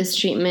this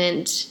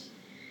treatment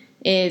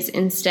is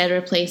instead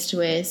replaced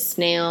with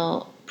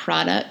snail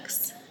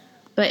products.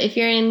 But if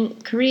you're in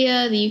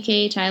Korea, the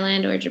UK,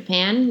 Thailand, or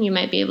Japan, you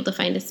might be able to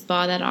find a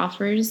spa that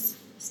offers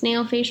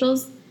snail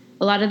facials.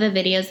 A lot of the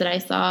videos that I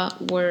saw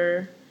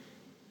were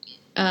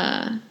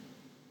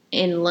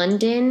in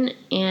London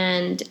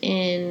and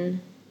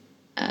in,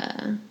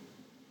 I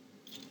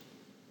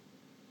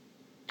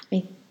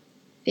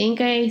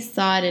think I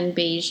saw it in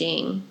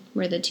Beijing,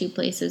 were the two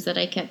places that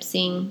I kept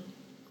seeing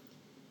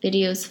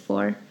videos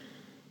for.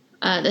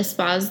 The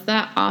spas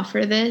that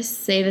offer this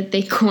say that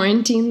they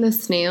quarantine the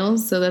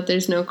snails so that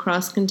there's no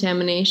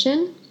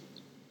cross-contamination.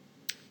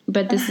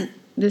 But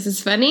this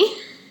is funny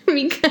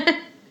because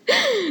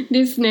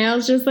do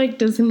snails just like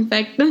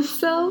disinfect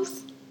themselves?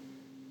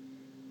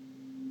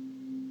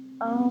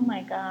 Oh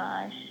my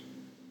gosh.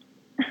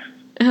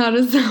 How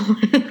does that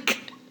work?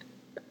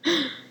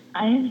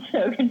 I am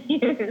so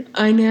confused.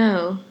 I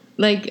know.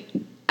 Like,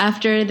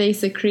 after they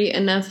secrete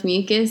enough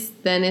mucus,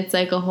 then it's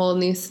like a whole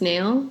new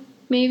snail,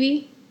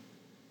 maybe?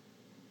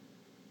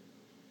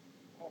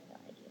 I have no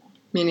idea.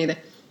 Me neither.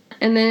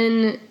 And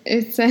then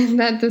it says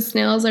that the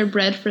snails are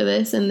bred for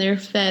this and they're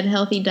fed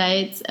healthy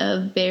diets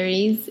of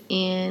berries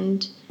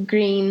and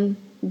green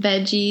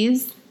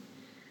veggies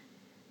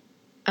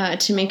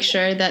to make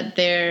sure that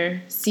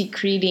they're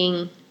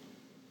secreting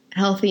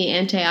healthy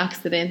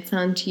antioxidants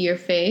onto your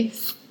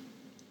face.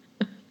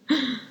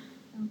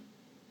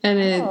 And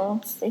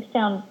they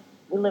sound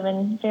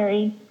living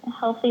very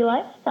healthy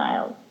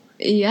lifestyles.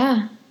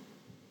 Yeah,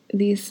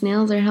 these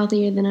snails are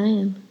healthier than I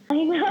am.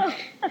 I know.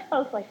 I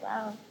was like,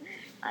 wow,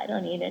 I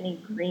don't need any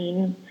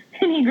green.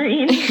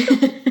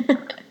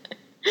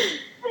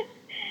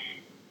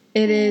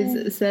 It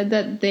is said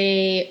that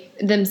they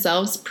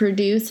themselves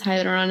produce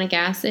hyaluronic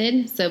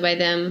acid. So by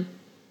them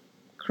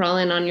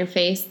crawling on your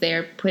face,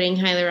 they're putting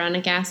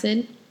hyaluronic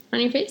acid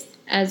on your face,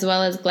 as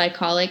well as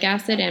glycolic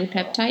acid and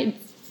peptides.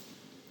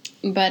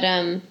 But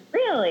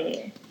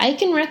really, I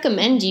can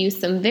recommend you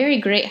some very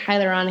great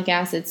hyaluronic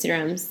acid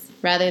serums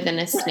rather than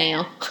a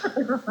snail,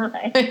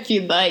 right. if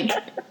you'd like.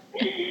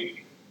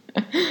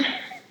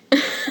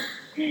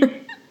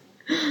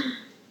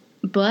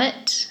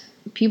 But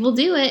people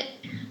do it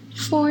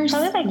for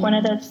probably like one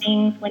of those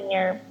things when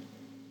you're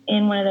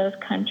in one of those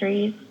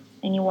countries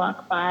and you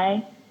walk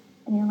by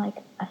and you're like,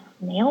 a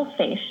snail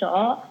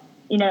facial.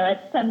 You know,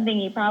 it's something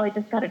you probably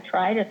just got to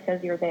try just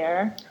because you're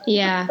there.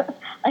 Yeah.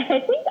 I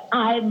think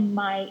I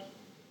might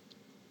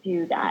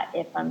do that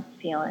if I'm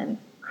feeling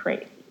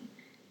crazy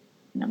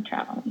and I'm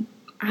traveling.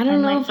 I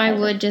don't know if I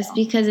would just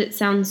because it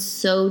sounds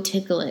so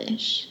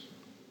ticklish.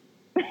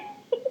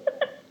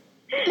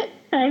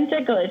 I'm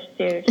ticklish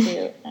too.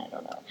 I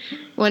don't know.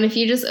 What if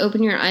you just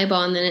open your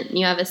eyeball and then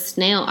you have a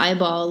snail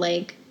eyeball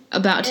like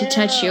about to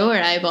touch your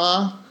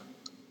eyeball?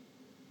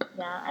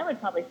 Yeah, I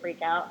would probably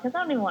freak out because I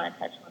don't even want to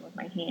touch one with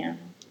my hand.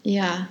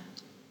 Yeah.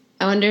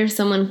 I wonder if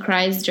someone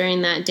cries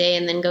during that day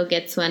and then go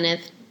gets one,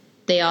 if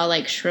they all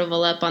like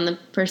shrivel up on the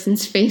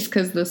person's face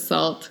because of the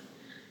salt.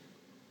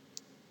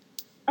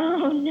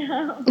 Oh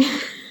no.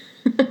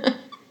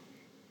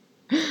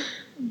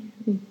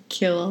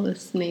 Kill all the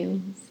snails.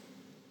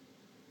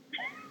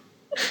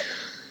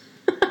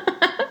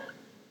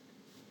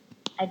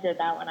 I did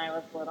that when I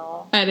was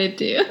little. I did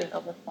too.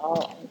 Sprinkle the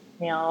salt and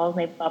snails,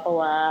 they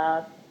bubble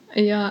up.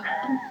 Yeah.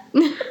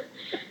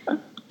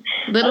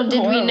 Little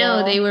did we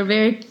know they were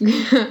very,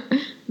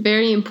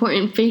 very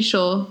important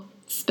facial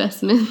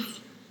specimens.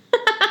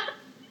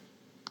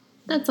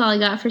 That's all I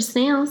got for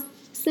snails.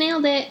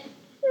 Snailed it.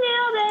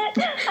 Nailed it.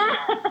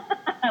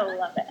 I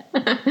love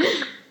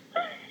it.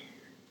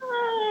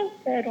 Oh,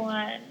 good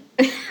one.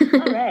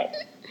 All right.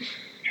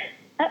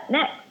 Up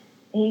next,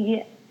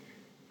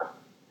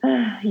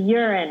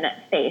 urine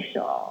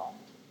facial.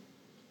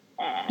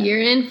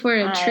 You're in for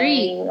a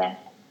treat.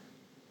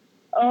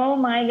 Oh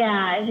my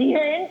gosh,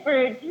 you're in for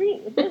a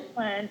treat with this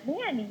one.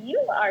 Man, you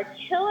are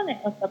killing it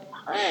with the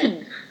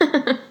puns.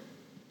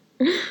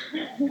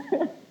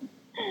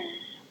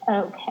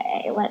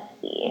 Okay, let's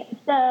see.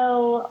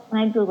 So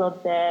when I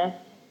Googled this,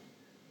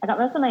 I got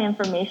most of my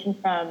information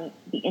from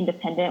The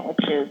Independent,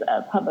 which is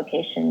a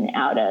publication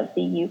out of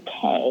the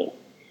UK.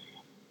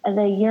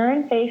 The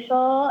urine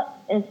facial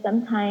is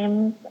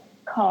sometimes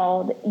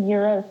called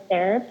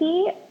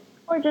urotherapy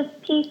or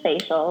just pee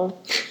facials.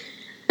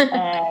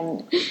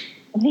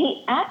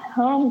 The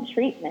at-home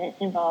treatment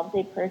involves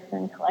a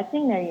person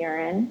collecting their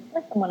urine,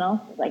 or someone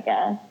else's, I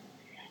guess,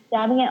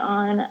 dabbing it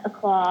on a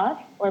cloth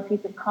or a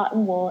piece of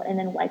cotton wool, and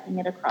then wiping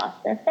it across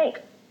their face.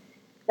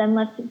 Then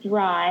left to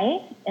dry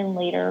and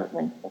later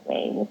rinsed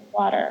away with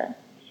water.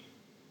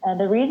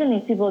 The reason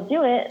these people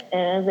do it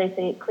is they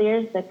say it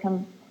clears the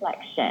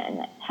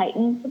complexion,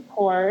 tightens the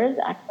pores,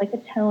 acts like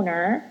a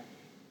toner,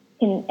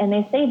 and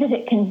they say that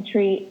it can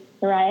treat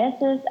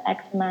psoriasis,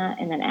 eczema,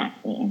 and then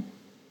acne.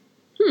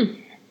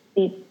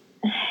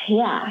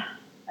 Yeah,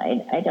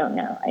 I don't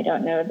know. I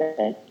don't know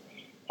the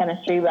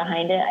chemistry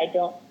behind it. I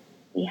don't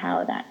see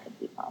how that could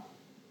be possible.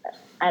 But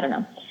I don't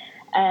know.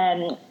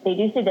 They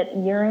do say that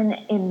urine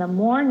in the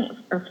morning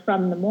or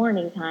from the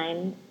morning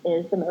time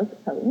is the most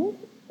potent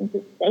since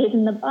it stays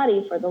in the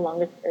body for the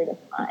longest period of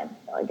time.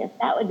 So I guess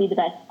that would be the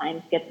best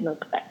time to get the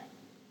most effect,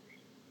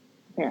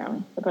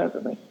 apparently,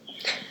 supposedly.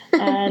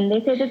 And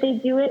they say that they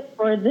do it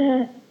for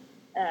the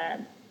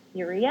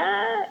urea,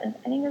 I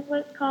think is what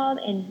it's called,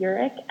 and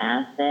uric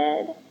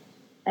acid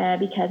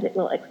because it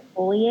will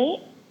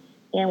exfoliate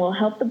and will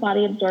help the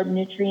body absorb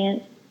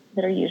nutrients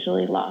that are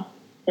usually lost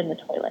in the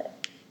toilet.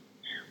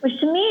 Which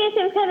to me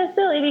seems kind of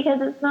silly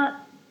because it's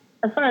not,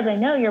 as far as I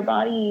know, your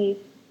body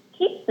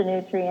keeps the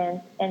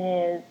nutrients and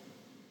is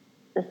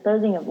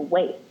disposing of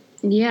waste.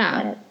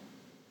 Yeah.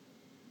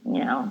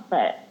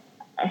 But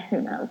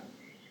who knows?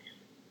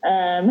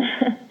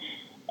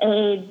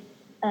 A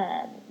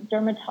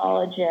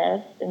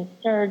dermatologist and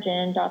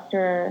surgeon,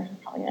 Dr. I'm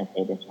probably going to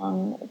say this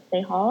wrong,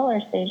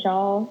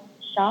 Sejal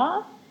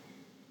Shah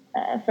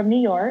from New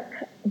York,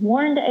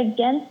 warned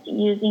against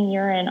using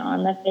urine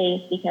on the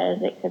face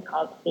because it could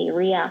cause a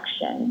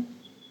reaction.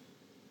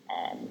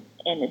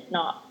 And it's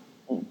not,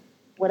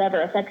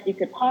 whatever effects you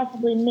could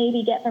possibly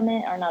maybe get from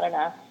it are not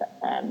enough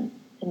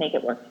to make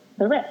it worth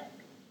the risk.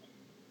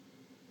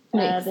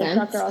 The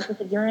doctor also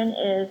said urine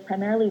is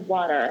primarily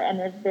water, and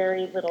there's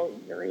very little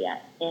urea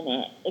in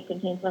it. It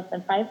contains less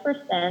than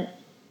 5%,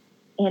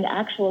 and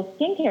actual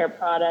skincare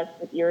products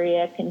with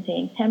urea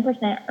contain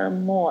 10% or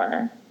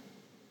more.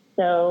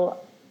 So,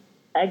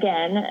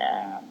 again,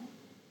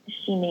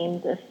 she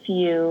named a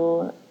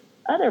few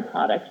other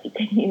products you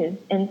could use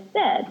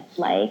instead,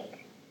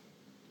 like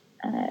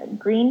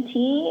green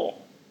tea,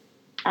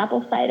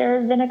 apple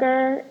cider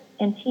vinegar,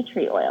 and tea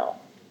tree oil.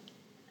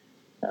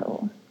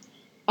 So,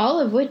 all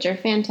of which are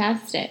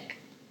fantastic.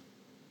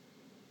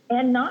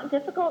 And not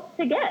difficult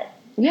to get.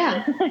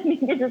 Yeah. I mean,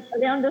 you just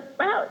put down the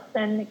sprouts,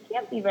 and it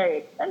can't be very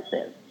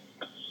expensive.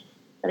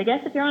 But I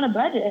guess if you're on a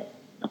budget.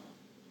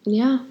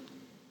 Yeah.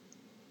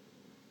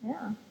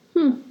 Yeah.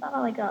 That's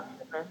all I got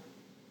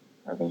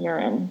for the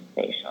urine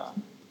facial.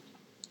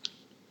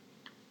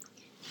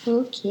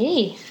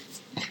 Okay.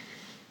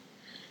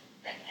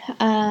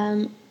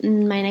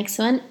 My next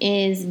one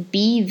is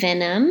bee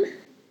venom.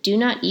 Do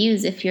not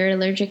use if you're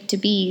allergic to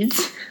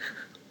bees.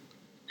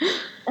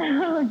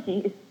 Oh,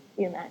 geez.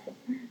 Can you imagine?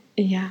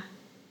 Yeah.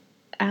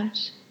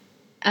 Ouch.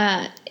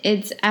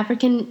 It's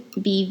African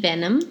bee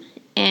venom,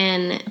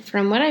 and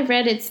from what I've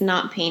read, it's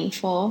not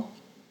painful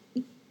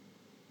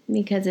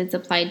because it's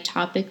applied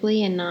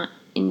topically and not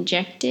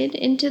injected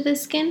into the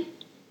skin.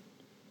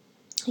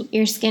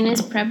 Your skin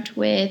is prepped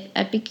with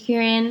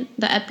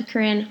the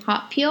Epicurean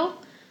hot peel,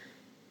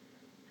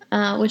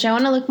 which I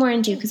want to look more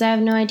into because I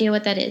have no idea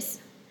what that is.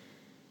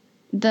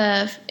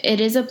 It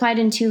is applied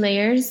in 2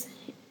 layers.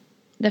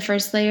 The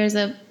first layer is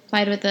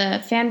applied with a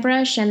fan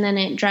brush, and then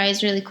it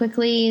dries really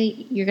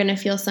quickly. You're going to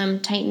feel some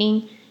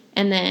tightening,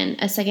 and then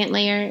a second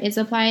layer is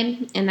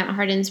applied, and that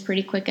hardens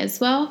pretty quick as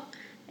well.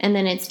 And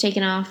then it's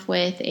taken off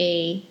with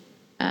a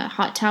a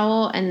hot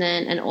towel, and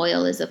then an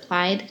oil is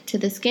applied to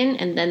the skin,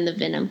 and then the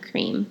venom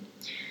cream.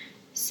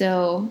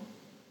 So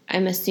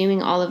I'm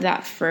assuming all of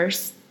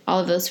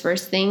those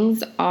first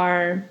things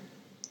are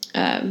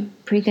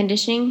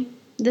preconditioning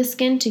the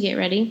skin to get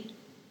ready.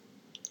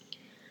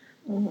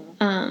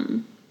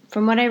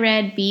 From what I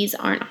read, bees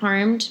aren't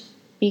harmed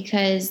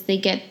because they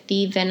get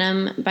the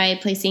venom by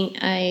placing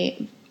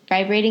a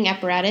vibrating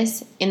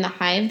apparatus in the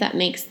hive that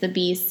makes the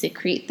bees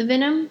secrete the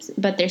venom,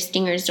 but their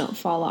stingers don't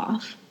fall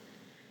off.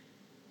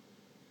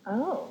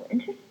 Oh,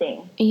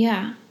 interesting.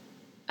 Yeah.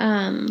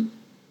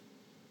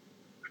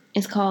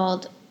 It's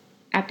called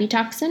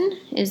apitoxin,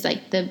 is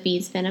like the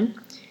bee's venom.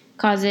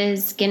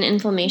 Causes skin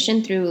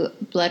inflammation through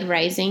blood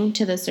rising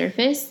to the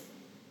surface.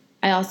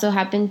 I also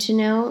happen to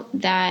know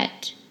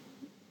that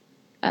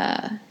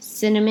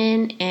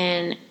cinnamon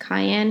and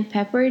cayenne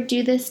pepper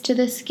do this to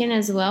the skin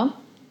as well.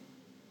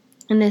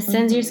 And this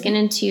sends your skin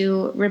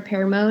into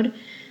repair mode,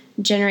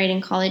 generating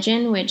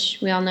collagen, which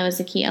we all know is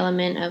a key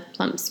element of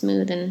plump,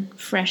 smooth, and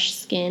fresh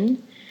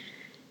skin.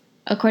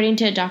 According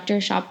to Dr.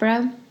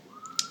 Chopra,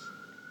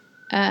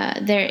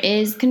 there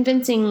is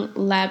convincing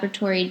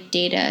laboratory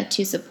data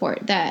to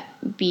support that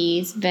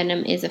bees'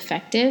 venom is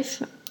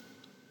effective.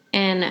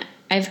 And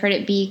I've heard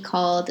it be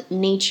called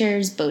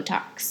nature's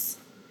Botox,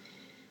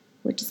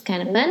 which is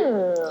kind of fun.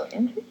 Ooh,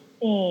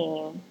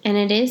 interesting. And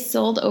it is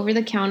sold over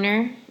the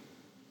counter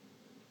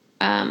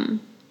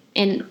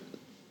in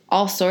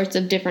all sorts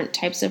of different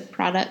types of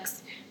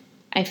products.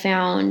 I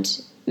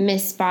found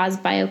Miss Spa's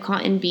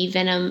BioCotton Bee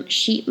Venom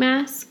Sheet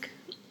Mask,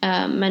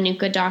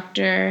 Manuka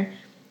Doctor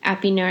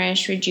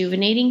ApiNourish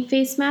Rejuvenating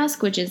Face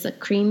Mask, which is a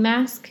cream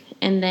mask,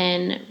 and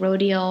then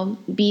Rodial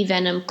Bee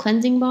Venom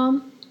Cleansing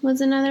Balm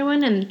was another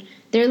one. And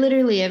they're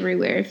literally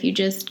everywhere. If you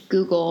just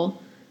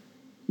Google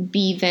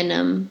bee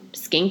venom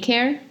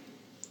skincare,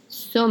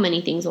 so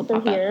many things will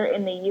pop up. Here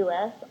in the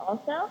U.S.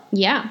 also?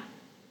 Yeah.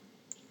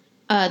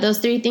 Those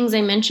 3 things I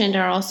mentioned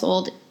are all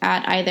sold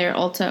at either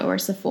Ulta or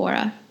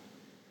Sephora.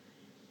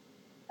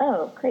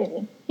 Oh,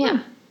 crazy.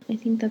 Yeah, I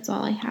think that's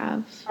all I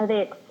have. Are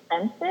they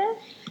expensive?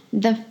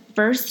 The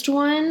first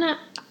one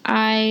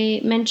I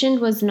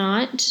mentioned was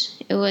not.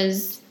 It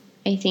was,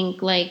 I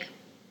think, like,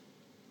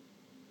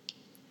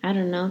 I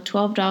don't know,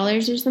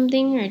 $12 or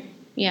something, or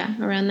yeah,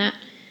 around that.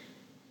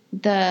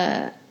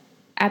 The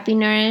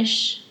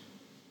ApiNourish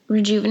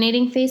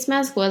Rejuvenating Face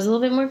Mask was a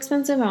little bit more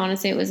expensive. I want to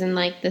say it was in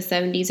like the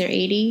 $70s or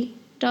 $80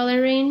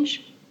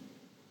 range.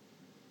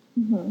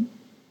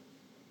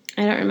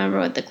 I don't remember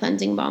what the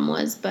cleansing balm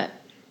was, but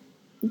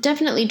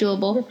definitely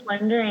doable. Just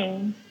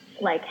wondering,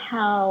 like,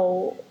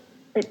 how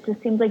it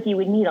just seems like you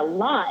would need a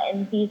lot,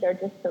 and bees are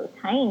just so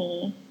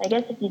tiny. I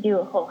guess if you do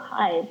a whole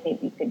hive,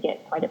 maybe you could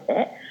get quite a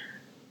bit.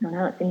 I don't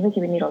know. It seems like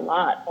you would need a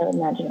lot. I would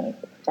imagine it was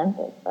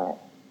expensive, but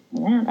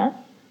yeah, that's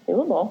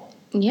doable.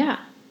 Yeah.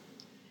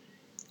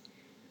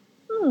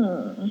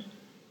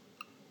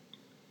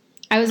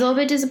 I was a little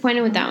bit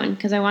disappointed with that one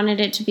because I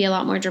wanted it to be a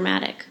lot more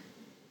dramatic.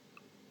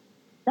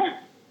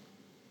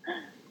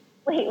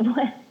 Wait,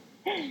 what?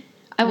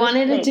 I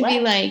wanted it to be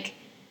like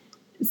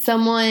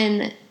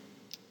someone,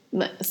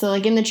 so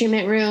like in the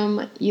treatment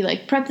room, you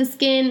like prep the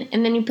skin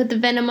and then you put the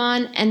venom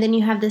on and then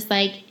you have this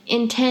like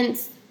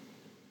intense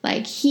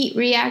like heat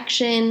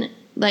reaction,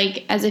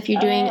 like as if you're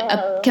doing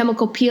a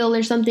chemical peel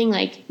or something,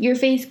 like your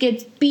face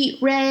gets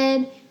beet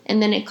red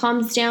and then it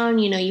calms down.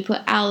 You know, you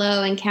put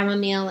aloe and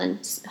chamomile and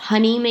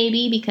honey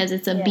maybe because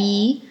it's a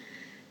bee.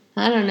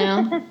 I don't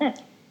know.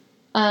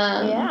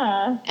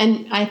 Yeah.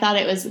 And I thought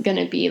it was going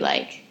to be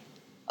like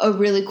a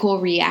really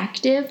cool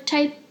reactive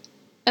type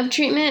of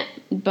treatment,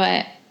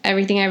 but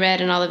everything I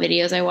read and all the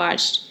videos I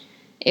watched,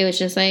 it was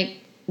just like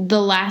the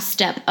last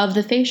step of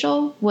the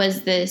facial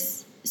was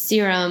this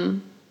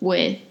serum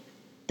with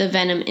the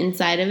venom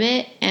inside of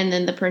it, and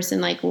then the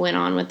person like went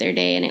on with their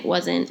day and it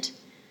wasn't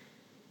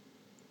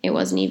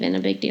even a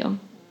big deal.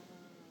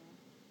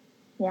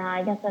 Yeah,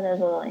 I guess that is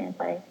a little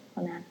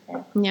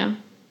anticlimactic. Yeah.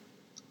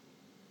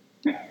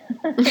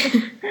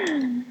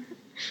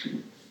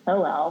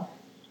 Oh well.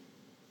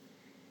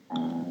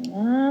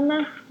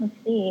 Let's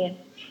see.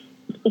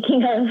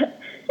 Speaking of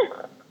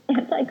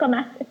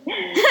anticlimactic,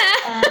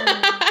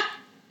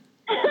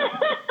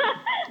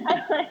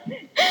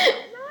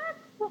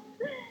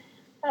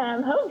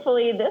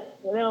 hopefully we'll get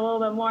a little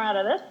bit more out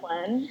of this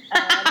one.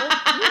 The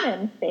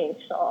human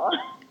facial.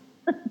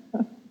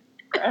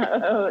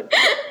 Gross.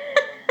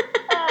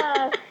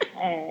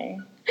 Okay.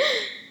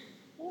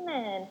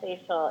 Human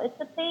facial. It's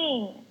a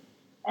thing.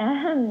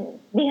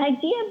 The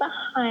idea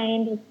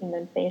behind the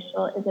human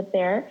facial is that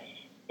there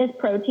is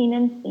protein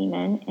in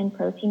semen, and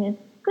protein is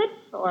good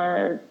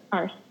for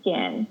our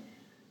skin.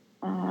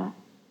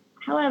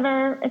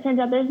 However, it turns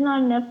out there's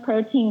not enough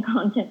protein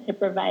content to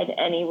provide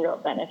any real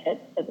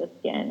benefits to the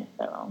skin.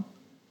 So,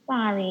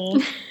 sorry.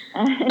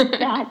 In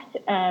fact,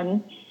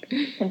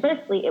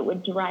 conversely, it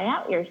would dry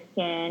out your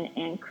skin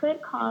and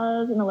could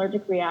cause an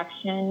allergic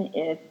reaction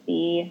if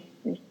the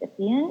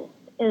recipient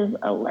is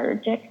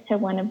allergic to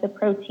one of the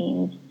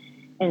proteins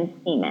in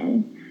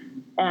semen.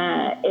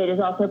 It is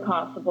also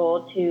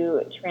possible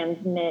to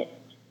transmit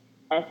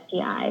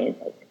STIs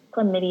like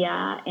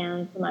chlamydia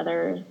and some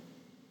others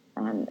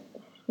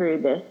through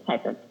this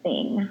type of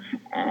thing.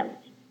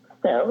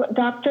 So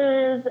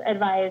doctors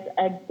advise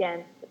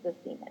against the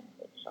semen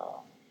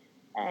facial.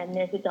 And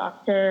there's a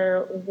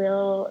doctor,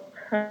 Will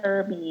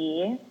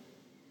Kirby.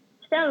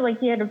 Sounded like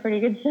he had a pretty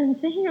good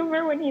sense of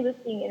humor when he was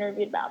being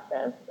interviewed about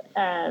this.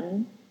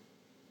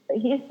 But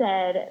he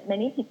said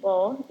many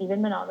people,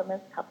 even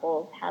monogamous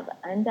couples, have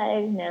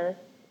undiagnosed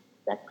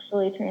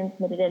sexually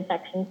transmitted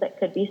infections that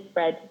could be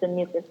spread to the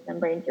mucous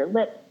membranes, your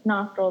lips,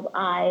 nostrils,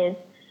 eyes,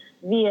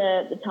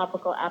 via the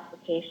topical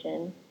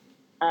application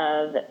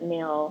of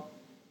male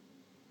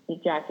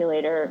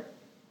ejaculator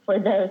for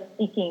those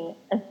seeking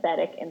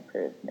aesthetic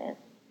improvement.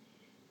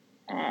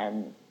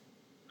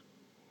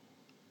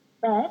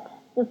 But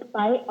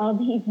despite all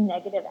these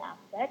negative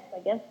aspects,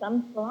 I guess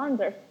some salons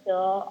are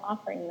still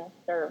offering this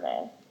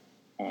service.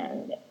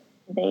 And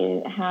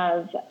they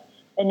have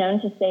been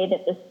known to say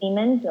that the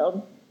semen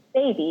builds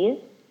babies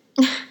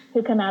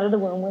who come out of the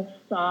womb with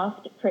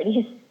soft,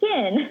 pretty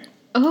skin.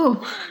 Oh.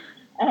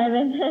 And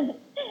then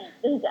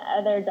this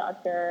other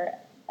doctor,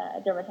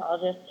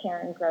 dermatologist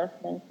Karen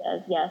Grossman,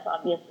 says, yes,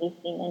 obviously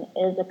semen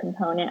is a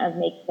component of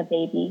making a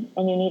baby,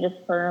 and you need a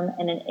sperm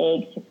and an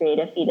egg to create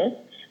a fetus.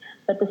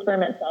 But the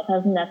sperm itself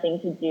has nothing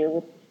to do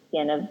with the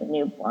skin of the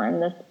newborn.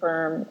 The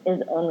sperm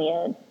is only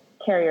a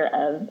carrier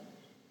of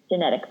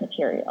genetic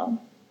material.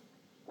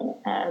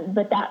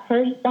 But that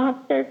first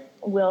doctor,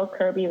 Will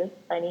Kirby, was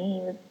funny.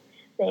 He was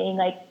saying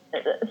like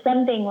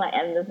something like,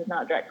 and this is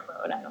not a direct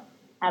quote, I don't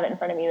have it in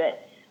front of me, but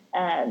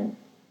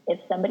if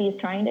somebody is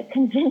trying to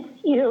convince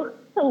you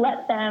to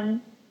let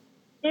them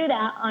do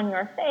that on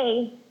your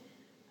face,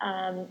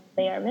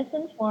 they are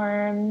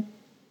misinformed,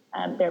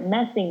 they're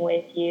messing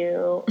with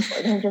you,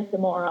 or they're just a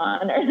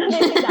moron, or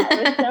something like that.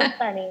 It was so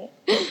funny.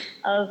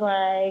 I was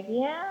like,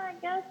 yeah, I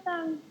guess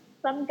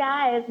some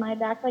guys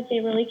might act like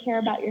they really care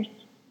about your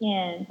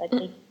skin, but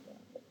they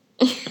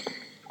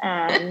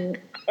don't.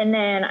 And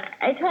then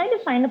I tried to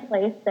find a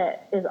place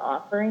that is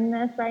offering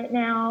this right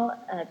now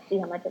to see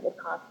how much it would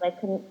cost, but I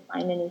couldn't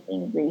find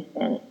anything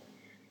recent.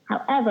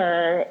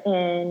 However,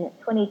 in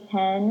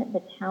 2010,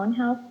 the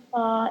Townhouse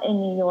Spa in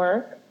New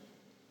York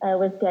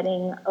was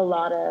getting a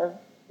lot of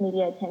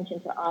media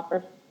attention for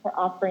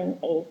offering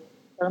a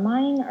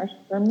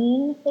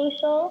spermine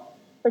facial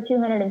for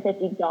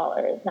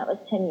 $250. That was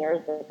 10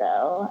 years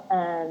ago.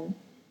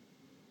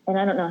 And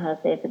I don't know how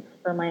to say if it's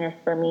spermine or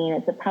spermine.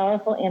 It's a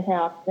powerful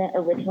antioxidant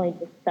originally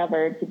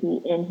discovered to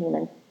be in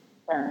human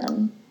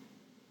sperm.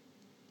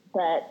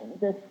 But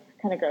this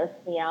kind of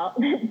grossed me out.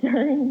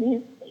 During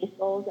these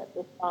facials at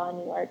the spa in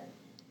New York,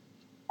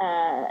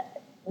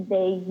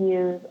 they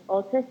use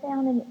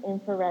ultrasound and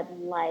infrared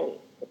light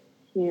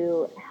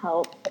to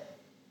help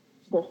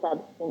the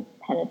substance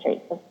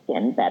penetrate the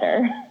skin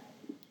better.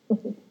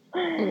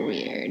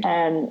 Weird.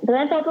 But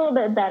I felt a little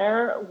bit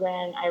better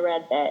when I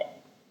read that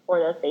for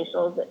those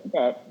facials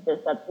that the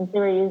substance they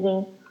were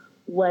using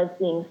was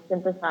being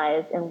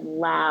synthesized in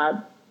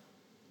labs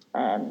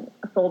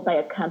sold by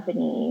a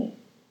company,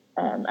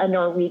 a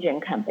Norwegian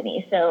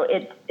company. So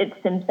it's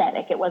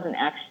synthetic. It wasn't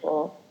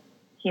actual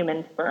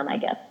human sperm, I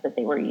guess, that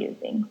they were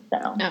using.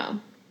 So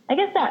I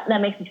guess that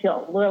makes me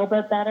feel a little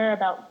bit better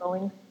about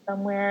going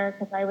somewhere,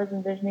 because I was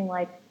envisioning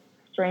like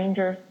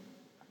stranger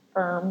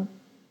sperm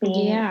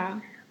being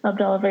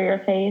rubbed all over your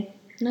face.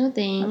 No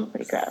thanks. That's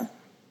pretty gross.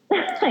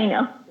 I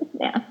know.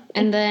 Yeah.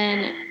 And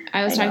then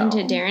I was talking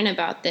to Darren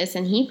about this,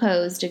 and he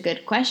posed a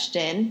good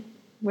question.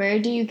 Where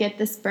do you get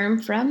the sperm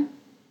from?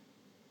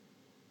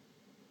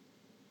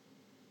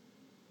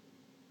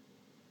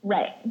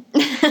 Right.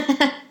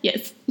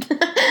 Yes.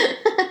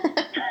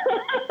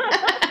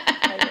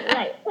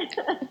 Right.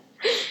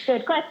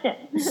 Good question.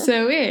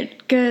 So weird,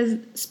 because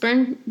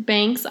sperm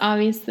banks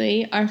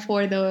obviously are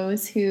for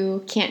those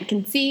who can't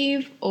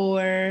conceive,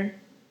 or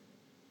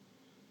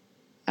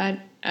I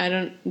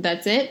don't,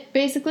 that's it,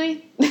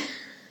 basically?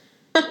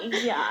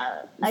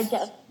 Yeah, I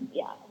guess,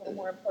 the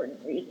more important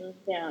reasons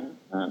than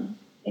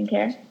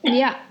skincare.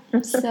 Yeah,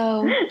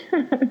 so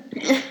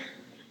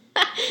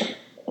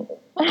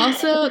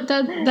also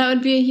that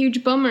would be a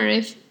huge bummer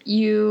if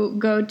you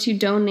go to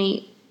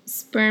donate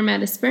sperm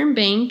at a sperm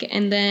bank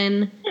and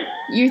then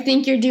you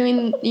think you're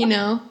doing,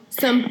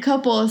 some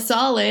couple a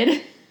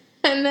solid,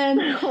 and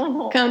then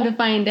come to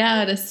find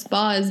out a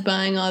spa is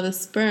buying all the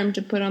sperm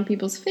to put on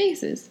people's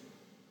faces.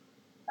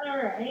 All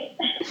right.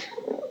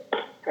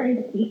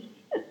 Crazy.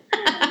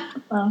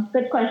 Well,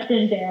 good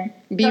question, Darren.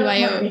 BYO.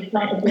 I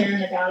talk to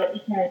Darren about it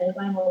because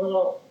I'm a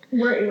little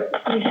worried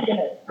what he's going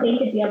to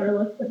think if he ever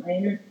looks at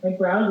my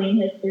browsing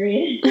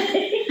history.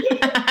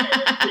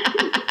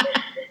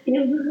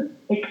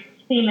 Like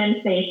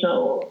semen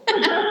facial.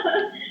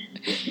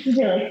 He'd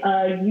be like,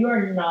 you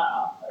are not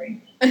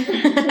offering.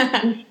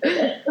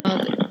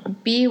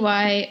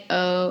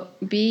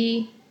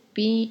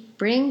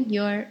 Bring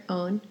your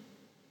own.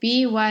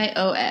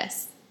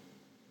 BYOS.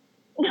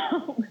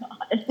 Oh,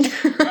 God.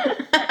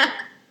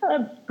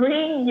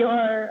 Bring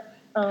your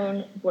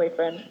own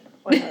boyfriend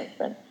or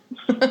husband.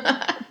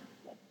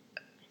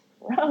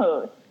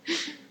 Gross.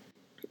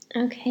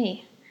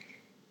 Okay.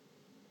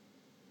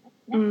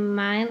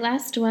 My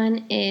last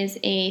one is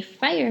a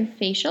fire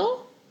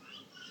facial.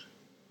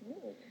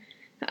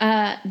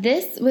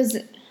 This was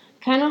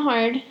kind of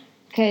hard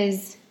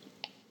because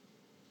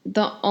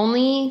I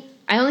only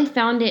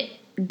found it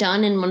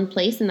done in one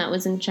place, and that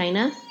was in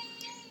China.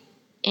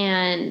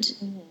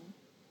 And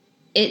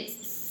it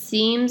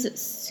seems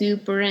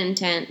super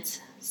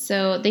intense.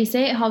 So they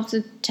say it helps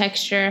with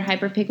texture,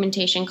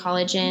 hyperpigmentation,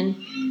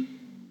 collagen,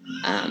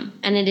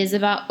 and it is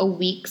about a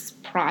week's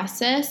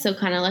process, so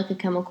kind of like a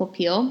chemical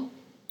peel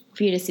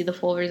for you to see the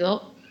full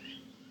result.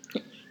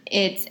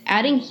 It's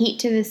adding heat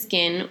to the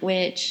skin,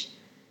 which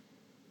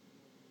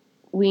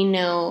we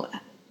know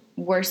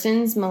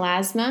worsens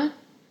melasma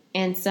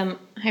and some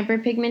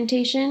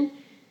hyperpigmentation.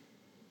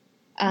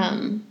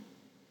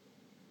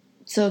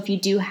 So if you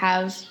do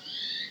have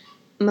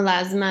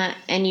melasma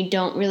and you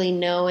don't really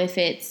know if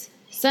it's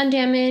sun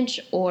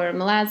damage or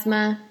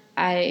melasma,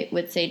 I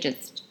would say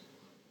just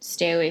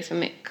stay away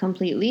from it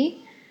completely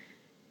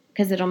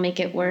because it'll make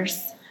it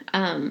worse.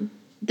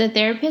 The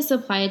therapists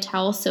apply a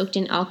towel soaked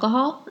in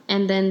alcohol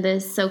and then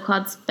this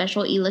so-called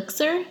special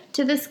elixir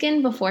to the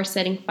skin before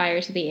setting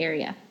fire to the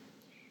area.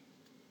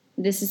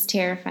 This is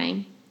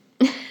terrifying.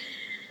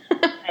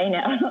 I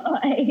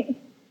know.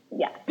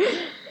 Yeah,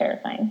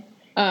 terrifying.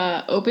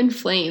 Open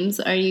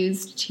flames are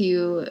used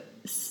to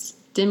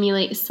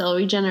stimulate cell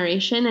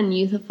regeneration and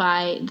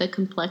youthify the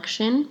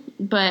complexion,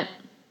 but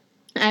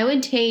I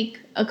would take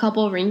a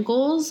couple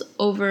wrinkles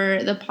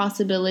over the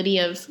possibility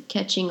of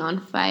catching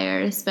on fire,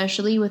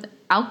 especially with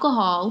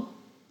alcohol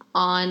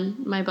on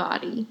my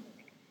body.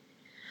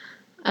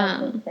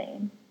 That's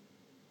insane.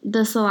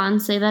 The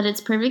salons say that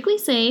it's perfectly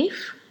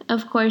safe.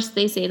 Of course,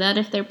 they say that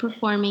if they're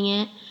performing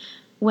it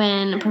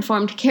when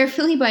performed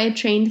carefully by a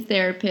trained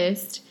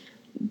therapist,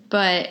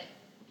 but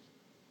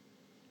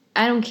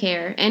I don't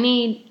care.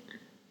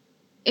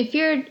 If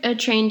you're a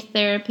trained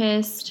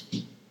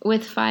therapist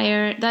with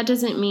fire, that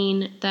doesn't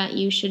mean that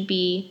you should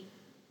be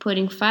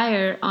putting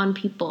fire on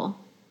people.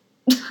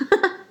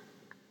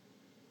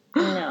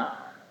 No.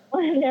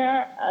 There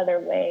are other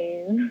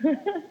ways to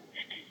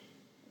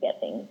get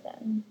things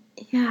done.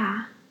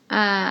 Yeah.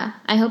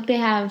 I hope they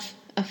have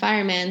a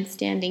fireman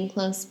standing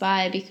close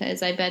by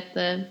because I bet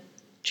the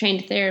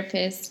trained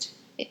therapist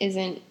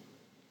isn't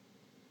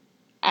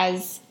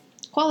as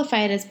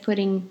qualified as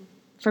putting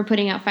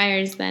out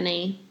fires than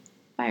a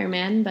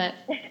fireman, but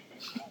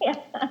Yeah.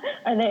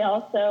 Are they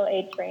also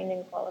a trained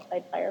and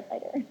qualified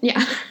firefighter?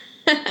 yeah.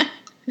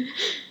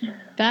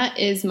 That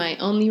is my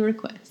only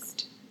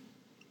request.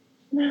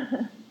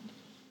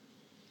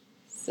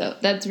 So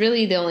that's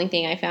really the only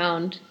thing I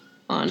found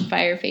on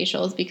fire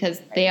facials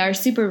because they are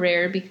super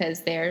rare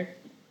because they're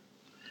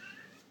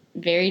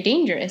very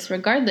dangerous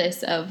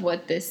regardless of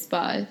what this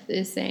spa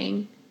is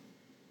saying.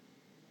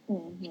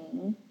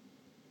 Mm-hmm.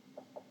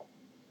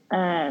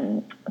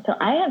 So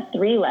I have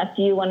 3 left.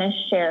 Do you want to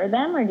share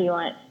them or do you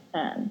want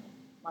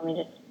me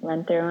to just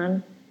run through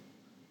them?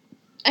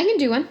 I can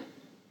do one.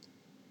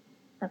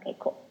 Okay,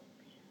 cool.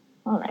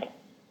 All right.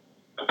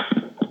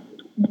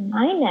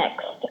 My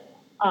next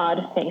odd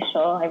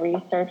facial I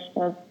researched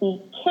was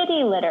the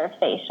kitty litter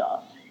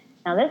facial.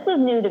 Now, this was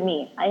new to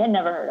me. I had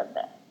never heard of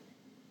this.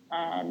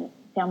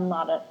 Found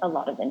a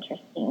lot of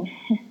interesting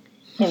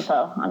info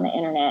on the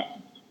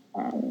internet.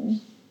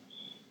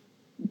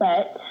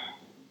 But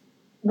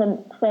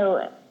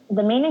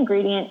the main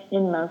ingredient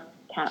in most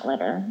cat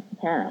litter,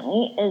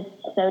 apparently, is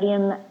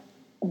sodium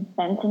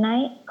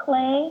bentonite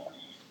clay.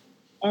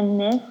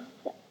 And this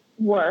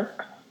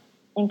works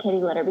in kitty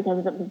litter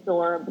because it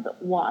absorbs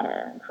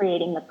water,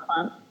 creating the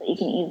clumps that you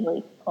can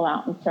easily pull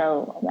out and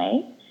throw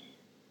away.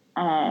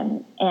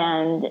 And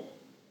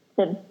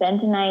the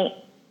bentonite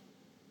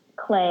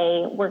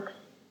clay works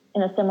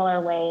in a similar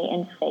way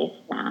in face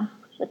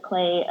masks. The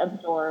clay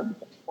absorbs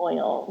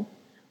oils,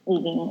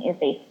 leaving your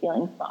face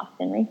feeling soft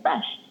and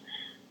refreshed.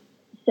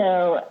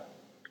 So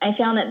I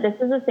found that this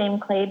is the same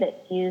clay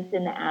that's used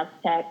in the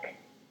Aztec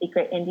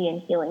Secret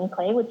Indian Healing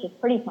Clay, which is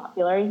pretty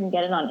popular. You can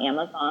get it on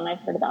Amazon. I've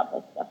heard about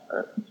this stuff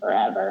for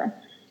forever.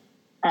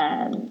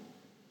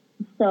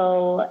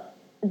 So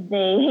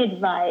they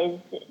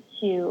advised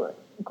to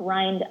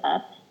grind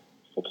up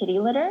the kitty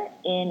litter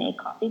in a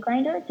coffee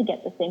grinder to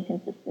get the same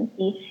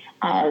consistency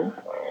as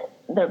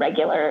the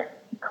regular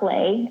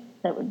clay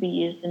that would be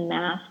used in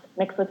masks.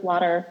 Mix with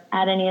water,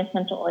 add any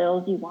essential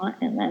oils you want,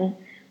 and then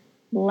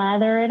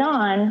lather it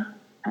on.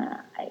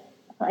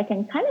 I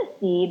can kind of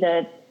see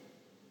the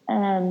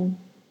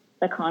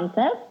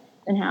concept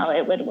and how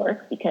it would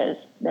work because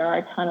there are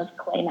a ton of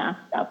clay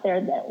masks out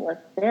there that work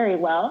very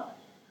well.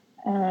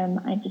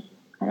 I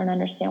don't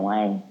understand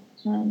why.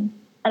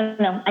 I don't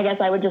know. I guess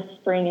I would just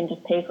spring and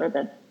just pay for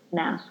the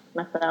mask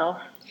myself.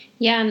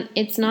 Yeah,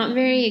 it's not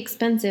very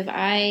expensive.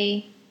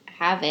 I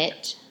have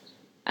it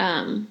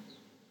from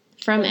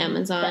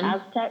Amazon. The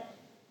Aztec?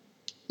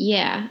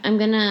 Yeah, I'm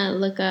going to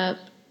look up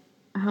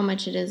how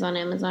much it is on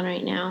Amazon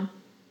right now.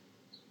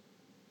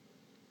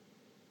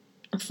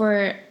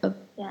 For a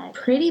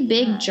pretty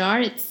big jar,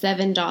 it's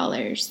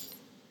 $7.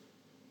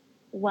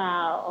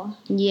 Wow.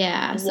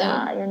 Yeah, so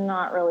Yeah, you're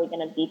not really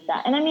going to beat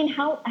that. And I mean,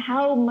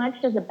 how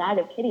much does a bag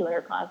of kitty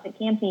litter cost? It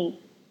can't be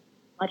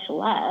much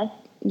less.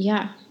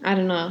 yeah, I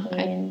don't know.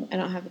 And I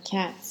don't have a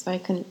cat, so I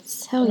couldn't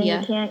I tell mean, you.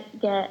 you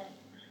can't get.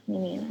 I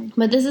mean,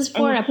 But this is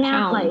for you a can't,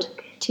 pound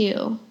like-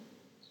 too.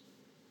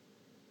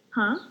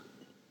 huh?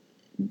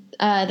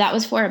 That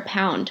was for a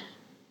pound.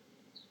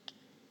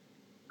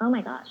 Oh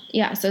my gosh.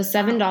 Yeah, so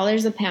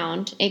 $7 a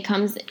pound. It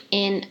comes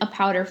in a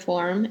powder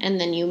form, and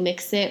then you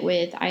mix it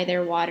with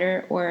either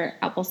water or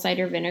apple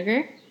cider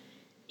vinegar,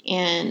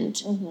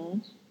 and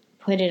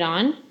put it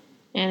on,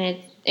 and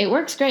it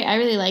works great. I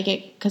really like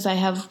it because I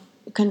have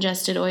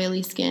congested,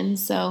 oily skin,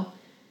 so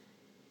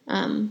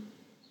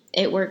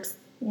it works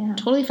Yeah.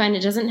 totally fine.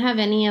 It doesn't have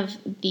any of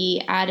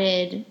the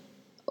added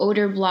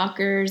odor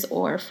blockers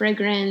or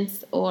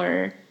fragrance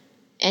or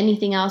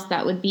anything else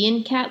that would be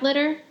in cat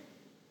litter.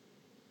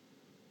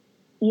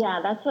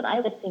 Yeah, that's what I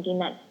was thinking.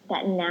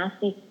 That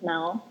nasty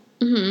smell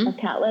Mm-hmm. of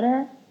cat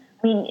litter.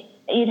 I mean,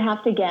 you'd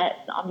have to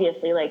get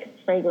obviously like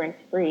fragrance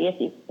free if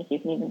you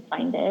can even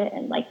find it,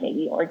 and like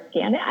maybe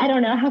organic. I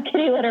don't know how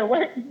kitty litter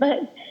works,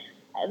 but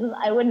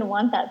I wouldn't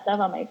want that stuff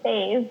on my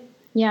face.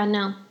 Yeah,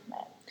 no.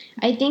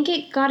 I think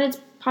it got its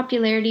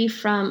popularity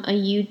from a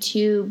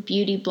YouTube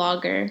beauty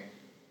blogger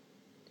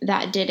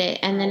that did it,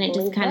 and then it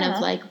just believe kind of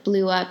that. like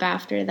blew up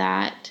after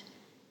that.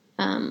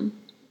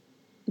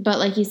 But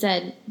like you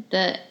said,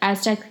 the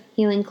Aztec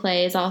healing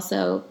clay is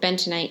also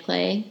bentonite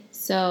clay,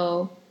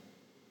 so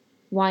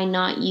why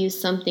not use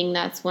something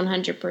that's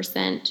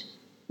 100%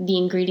 the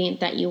ingredient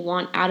that you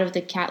want out of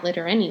the cat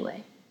litter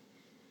anyway?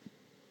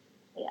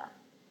 Yeah,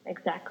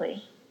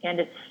 exactly. And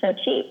it's so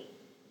cheap.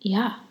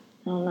 Yeah.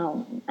 I don't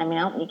know. I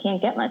mean, you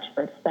can't get much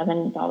for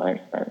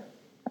 $7 for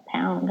a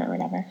pound or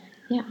whatever.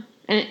 Yeah.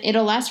 And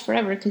it'll last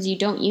forever because you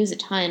don't use a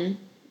ton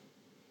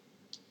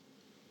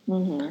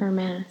per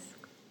mask.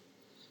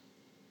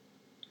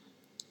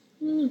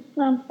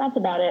 Well, that's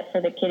about it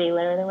for the kitty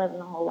litter. There wasn't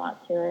a whole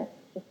lot to it.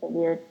 Just a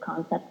weird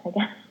concept, I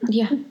guess.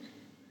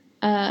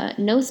 Yeah.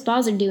 No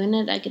spas are doing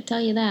it, I could tell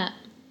you that.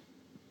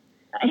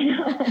 I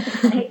know,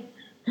 right?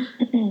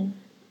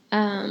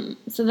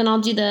 So then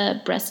I'll do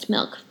the breast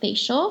milk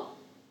facial.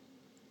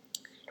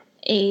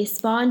 A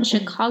spa in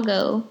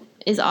Chicago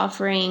is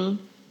offering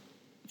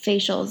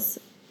facials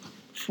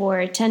for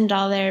a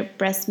 $10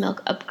 breast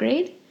milk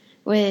upgrade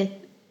with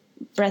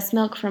breast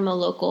milk from a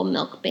local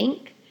milk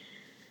bank.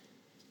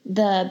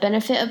 The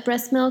benefit of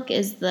breast milk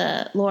is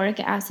the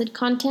lauric acid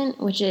content,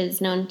 which is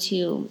known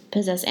to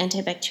possess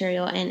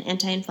antibacterial and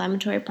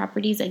anti-inflammatory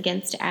properties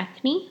against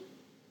acne.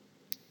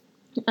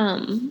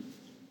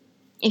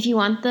 If you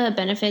want the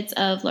benefits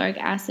of lauric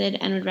acid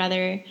and would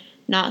rather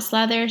not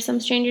slather some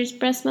stranger's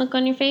breast milk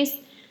on your face,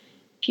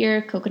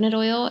 pure coconut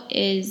oil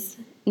is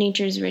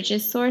nature's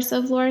richest source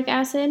of lauric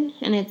acid,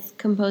 and it's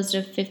composed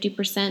of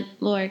 50%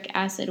 lauric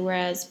acid,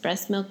 whereas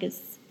breast milk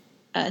is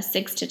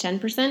 6 to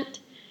 10%.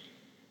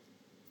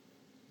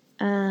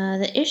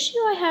 The issue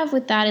I have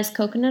with that is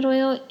coconut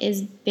oil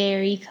is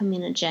very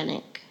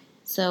comedogenic,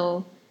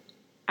 so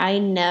I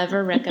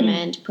never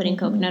recommend putting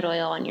coconut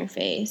oil on your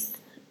face.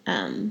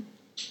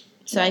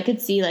 So I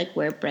could see like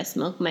where breast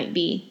milk might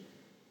be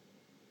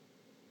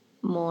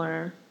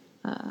more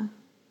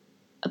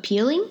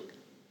appealing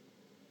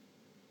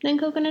than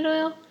coconut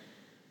oil.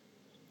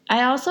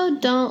 I also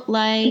don't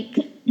like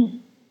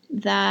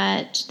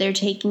that they're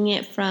taking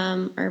it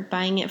from or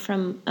buying it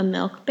from a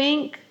milk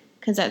bank,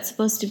 because that's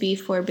supposed to be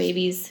for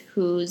babies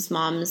whose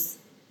moms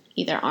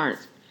either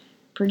aren't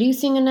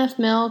producing enough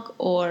milk,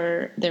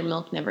 or their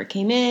milk never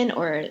came in,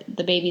 or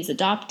the baby's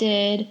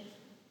adopted,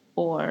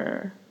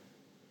 or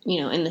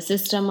in the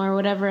system or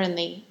whatever, and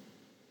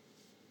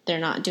they're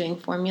not doing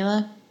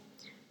formula.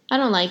 I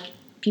don't like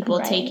people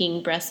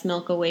taking breast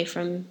milk away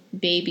from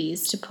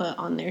babies to put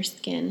on their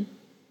skin.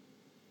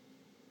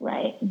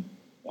 Right.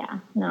 Yeah.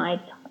 No,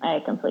 I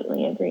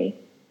completely agree.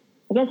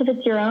 I guess if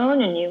it's your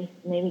own and you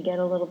maybe get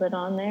a little bit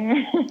on there,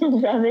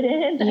 rub it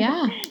in.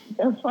 Yeah.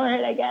 Go for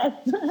it, I guess.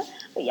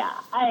 But yeah,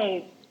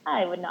 I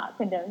would not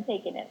condone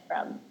taking it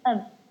from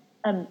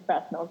a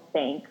breast milk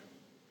bank.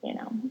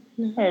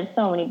 There's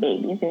so many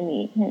babies who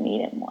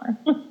need it more.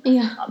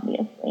 Yeah.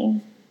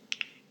 Obviously.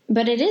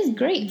 But it is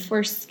great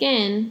for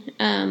skin.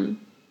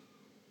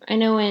 I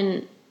know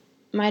when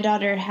my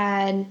daughter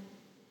had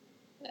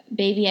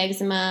baby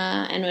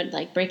eczema and would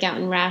like break out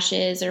in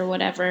rashes or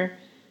whatever,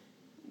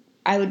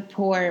 I would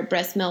pour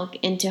breast milk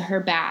into her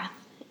bath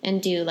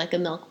and do like a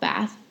milk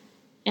bath.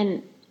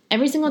 And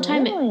every single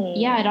time,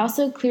 Really? it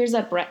also clears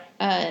up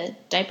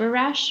diaper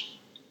rash.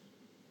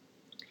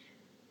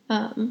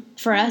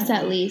 For us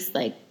at least,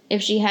 like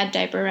if she had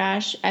diaper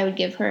rash, I would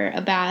give her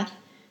a bath,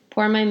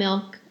 pour my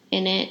milk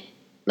in it,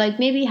 like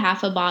maybe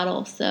half a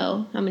bottle.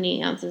 So how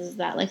many ounces is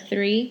that? Like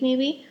 3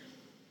 maybe?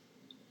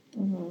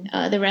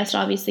 The rest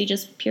obviously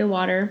just pure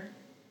water,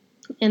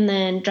 and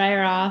then dry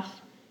her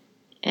off.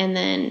 And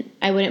then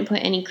I wouldn't put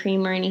any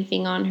cream or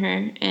anything on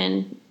her,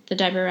 and the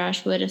diaper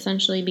rash would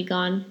essentially be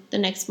gone the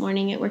next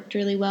morning. It worked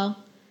really well.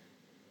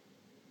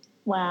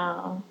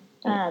 Wow.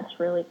 That's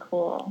really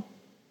cool.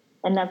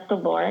 And that's the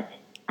lauric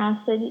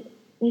acid,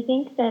 you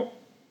think that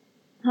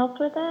helped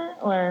with that?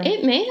 Or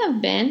It may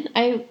have been.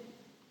 I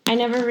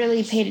never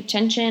really paid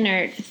attention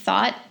or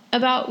thought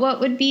about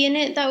what would be in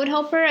it that would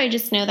help her. I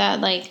just know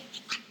that, like,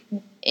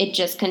 it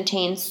just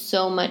contains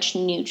so much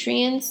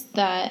nutrients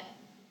that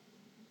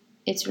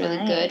it's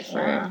really good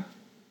for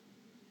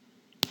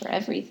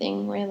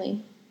everything,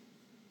 really.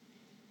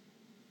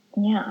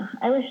 Yeah,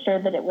 I was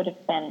sure that it would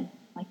have been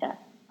like a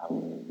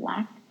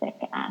lactic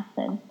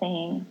acid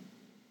thing.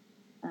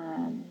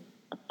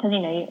 Because,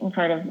 you've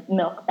heard of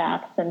milk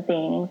baths and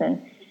things,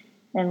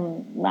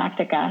 and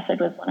lactic acid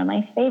was one of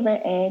my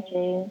favorite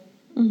AHAs.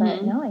 Mm-hmm.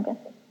 But no, I guess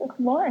it's the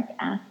caloric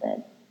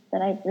acid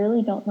that I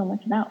really don't know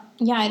much about.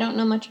 Yeah, I don't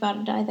know much about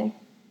it either.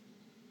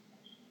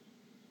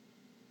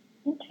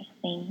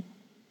 Interesting.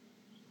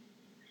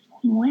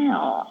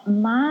 Well,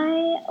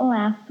 my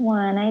last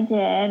one I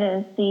did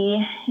is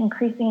the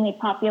increasingly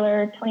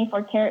popular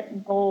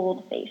 24-karat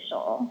gold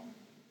facial.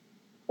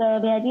 So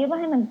the idea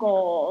behind the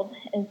gold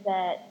is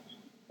that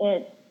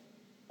it's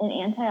an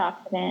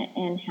antioxidant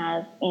and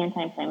has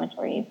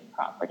anti-inflammatory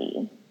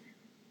properties.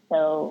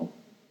 So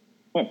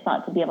it's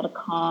thought to be able to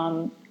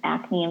calm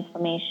acne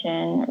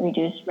inflammation,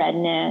 reduce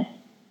redness,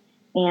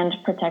 and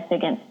protect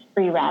against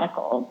free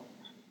radicals.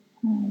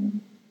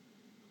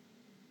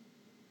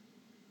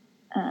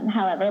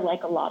 However,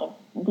 like a lot of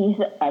these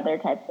other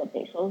types of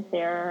facials,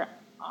 there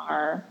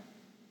are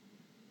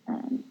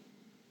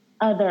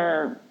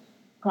other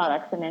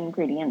products and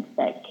ingredients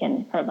that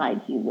can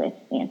provide you with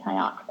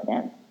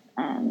antioxidants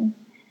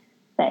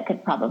that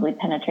could probably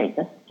penetrate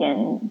the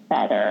skin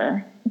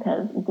better,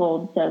 because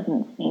gold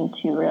doesn't seem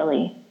to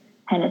really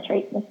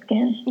penetrate the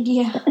skin.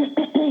 Yeah.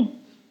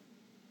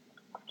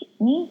 Excuse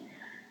me.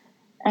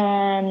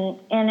 And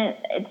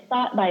it's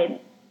thought by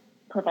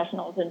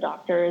professionals and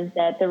doctors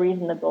that the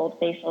reason the gold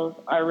facials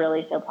are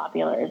really so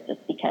popular is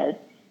just because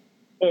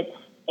it's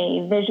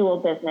a visual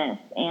business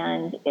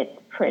and it's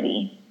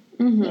pretty.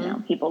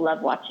 Mm-hmm. People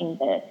love watching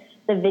the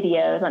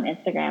videos on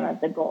Instagram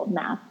of the gold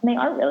masks, and they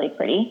are really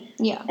pretty.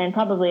 Yeah. And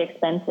probably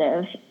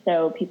expensive.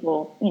 So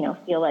people,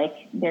 feel like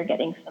they're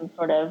getting some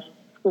sort of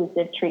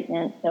exclusive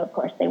treatment. So of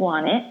course they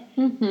want it.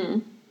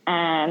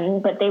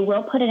 Mm-hmm. But they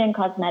will put it in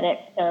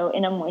cosmetics. So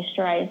in a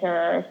moisturizer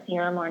or a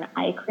serum or an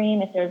eye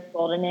cream, if there's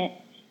gold in it,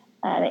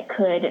 it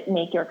could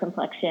make your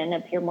complexion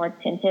appear more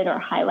tinted or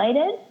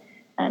highlighted.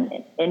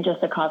 In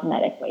just a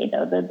cosmetic way,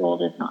 though. The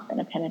gold is not going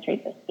to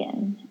penetrate the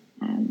skin.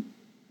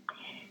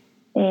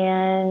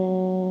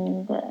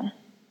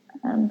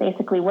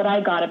 Basically what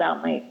I got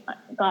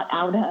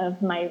out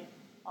of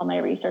all my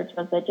research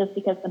was that just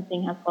because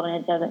something has gold in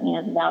it doesn't mean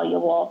it's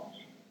valuable.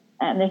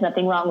 There's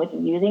nothing wrong with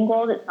using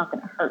gold. It's not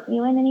going to hurt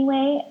you in any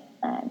way.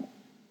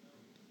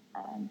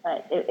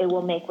 But it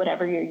will make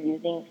whatever you're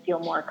using feel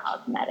more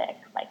cosmetic,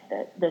 like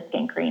the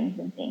skin creams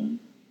and things.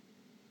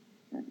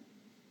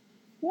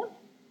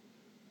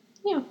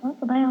 Yeah,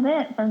 that's about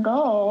it for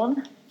gold.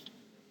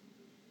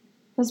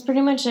 That's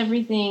pretty much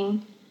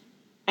everything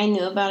I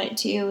knew about it,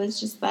 too. It's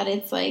just that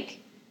it's, like,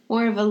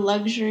 more of a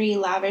luxury,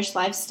 lavish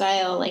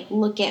lifestyle, like,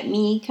 look at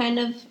me kind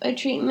of a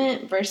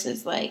treatment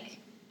versus, like,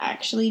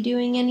 actually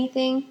doing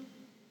anything.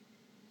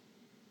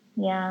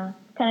 Yeah,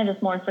 it's kind of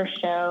just more for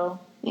show.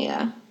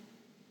 Yeah.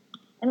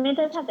 I mean, it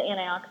does have the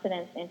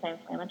antioxidants,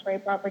 anti-inflammatory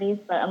properties,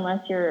 but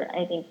unless you're,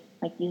 I think,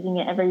 like, using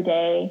it every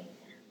day,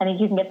 I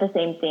think you can get the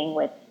same thing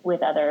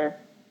with other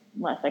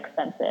less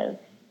expensive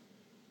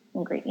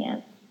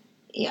ingredients.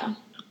 Yeah.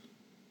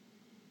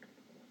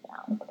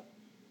 So.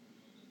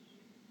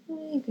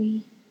 I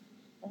agree.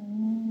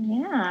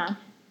 Yeah.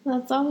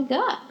 That's all we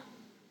got.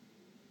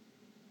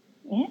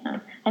 Yeah.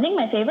 I think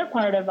my favorite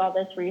part of all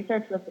this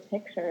research was the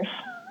pictures.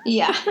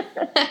 Yeah.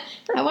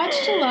 I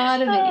watched a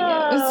lot of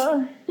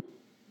videos.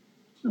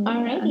 Yeah.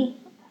 Alrighty.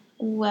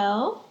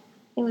 Well,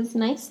 it was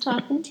nice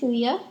talking to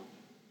you.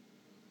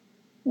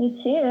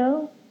 You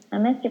too. I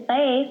missed your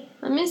face.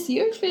 I miss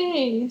your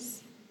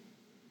face.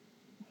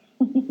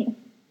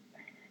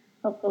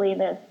 Hopefully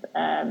this,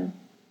 I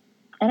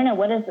don't know,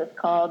 what is this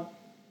called?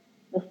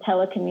 This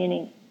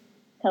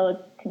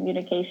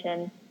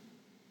telecommunication,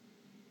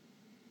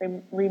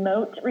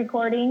 remote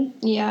recording?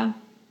 Yeah.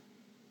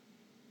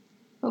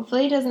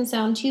 Hopefully it doesn't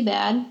sound too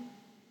bad.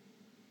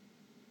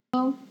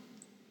 So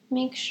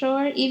make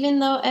sure, even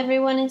though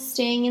everyone is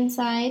staying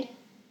inside,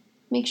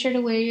 make sure to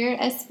wear your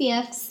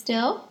SPF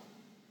still.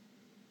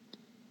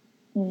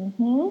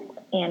 Mm-hmm.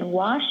 And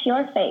wash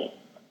your face.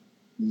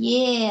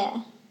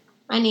 Yeah.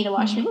 I need to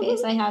wash my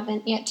face. I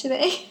haven't yet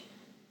today.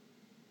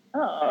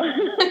 Oh.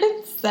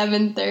 It's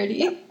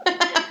 7:30.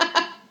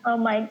 Oh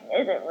my,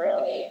 is it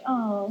really?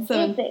 Oh,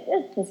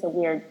 it's just a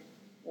weird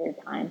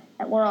time.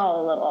 We're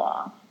all a little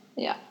off.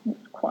 Yeah.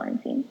 It's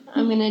quarantine.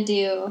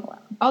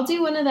 I'll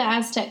do one of the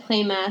Aztec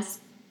clay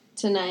masks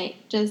tonight,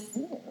 just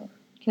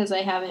because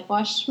I haven't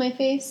washed my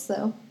face,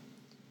 so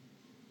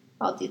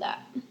I'll do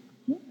that.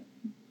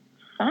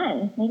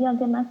 Fun. Maybe I'll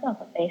give myself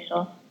a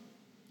facial.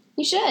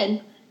 You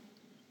should.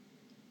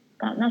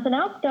 Got nothing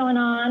else going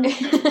on.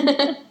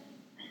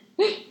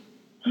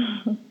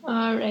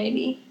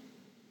 Alrighty.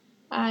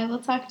 I will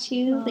talk to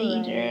you All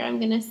later. right. I'm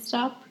going to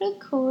stop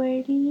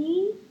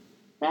recording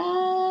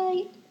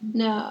right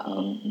now.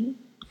 Okay.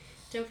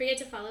 Don't forget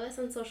to follow us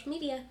on social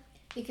media.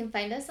 You can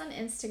find us on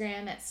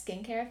Instagram at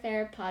Skincare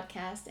Affair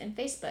Podcast and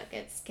Facebook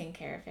at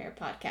Skincare Affair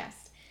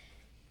Podcast.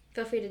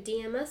 Feel free to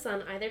DM us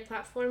on either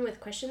platform with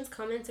questions,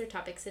 comments, or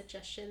topic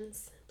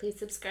suggestions. Please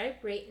subscribe,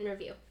 rate, and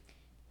review.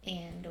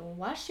 And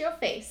wash your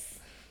face.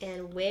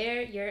 And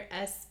wear your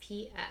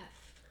SPF.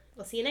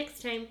 We'll see you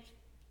next time.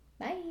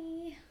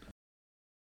 Bye.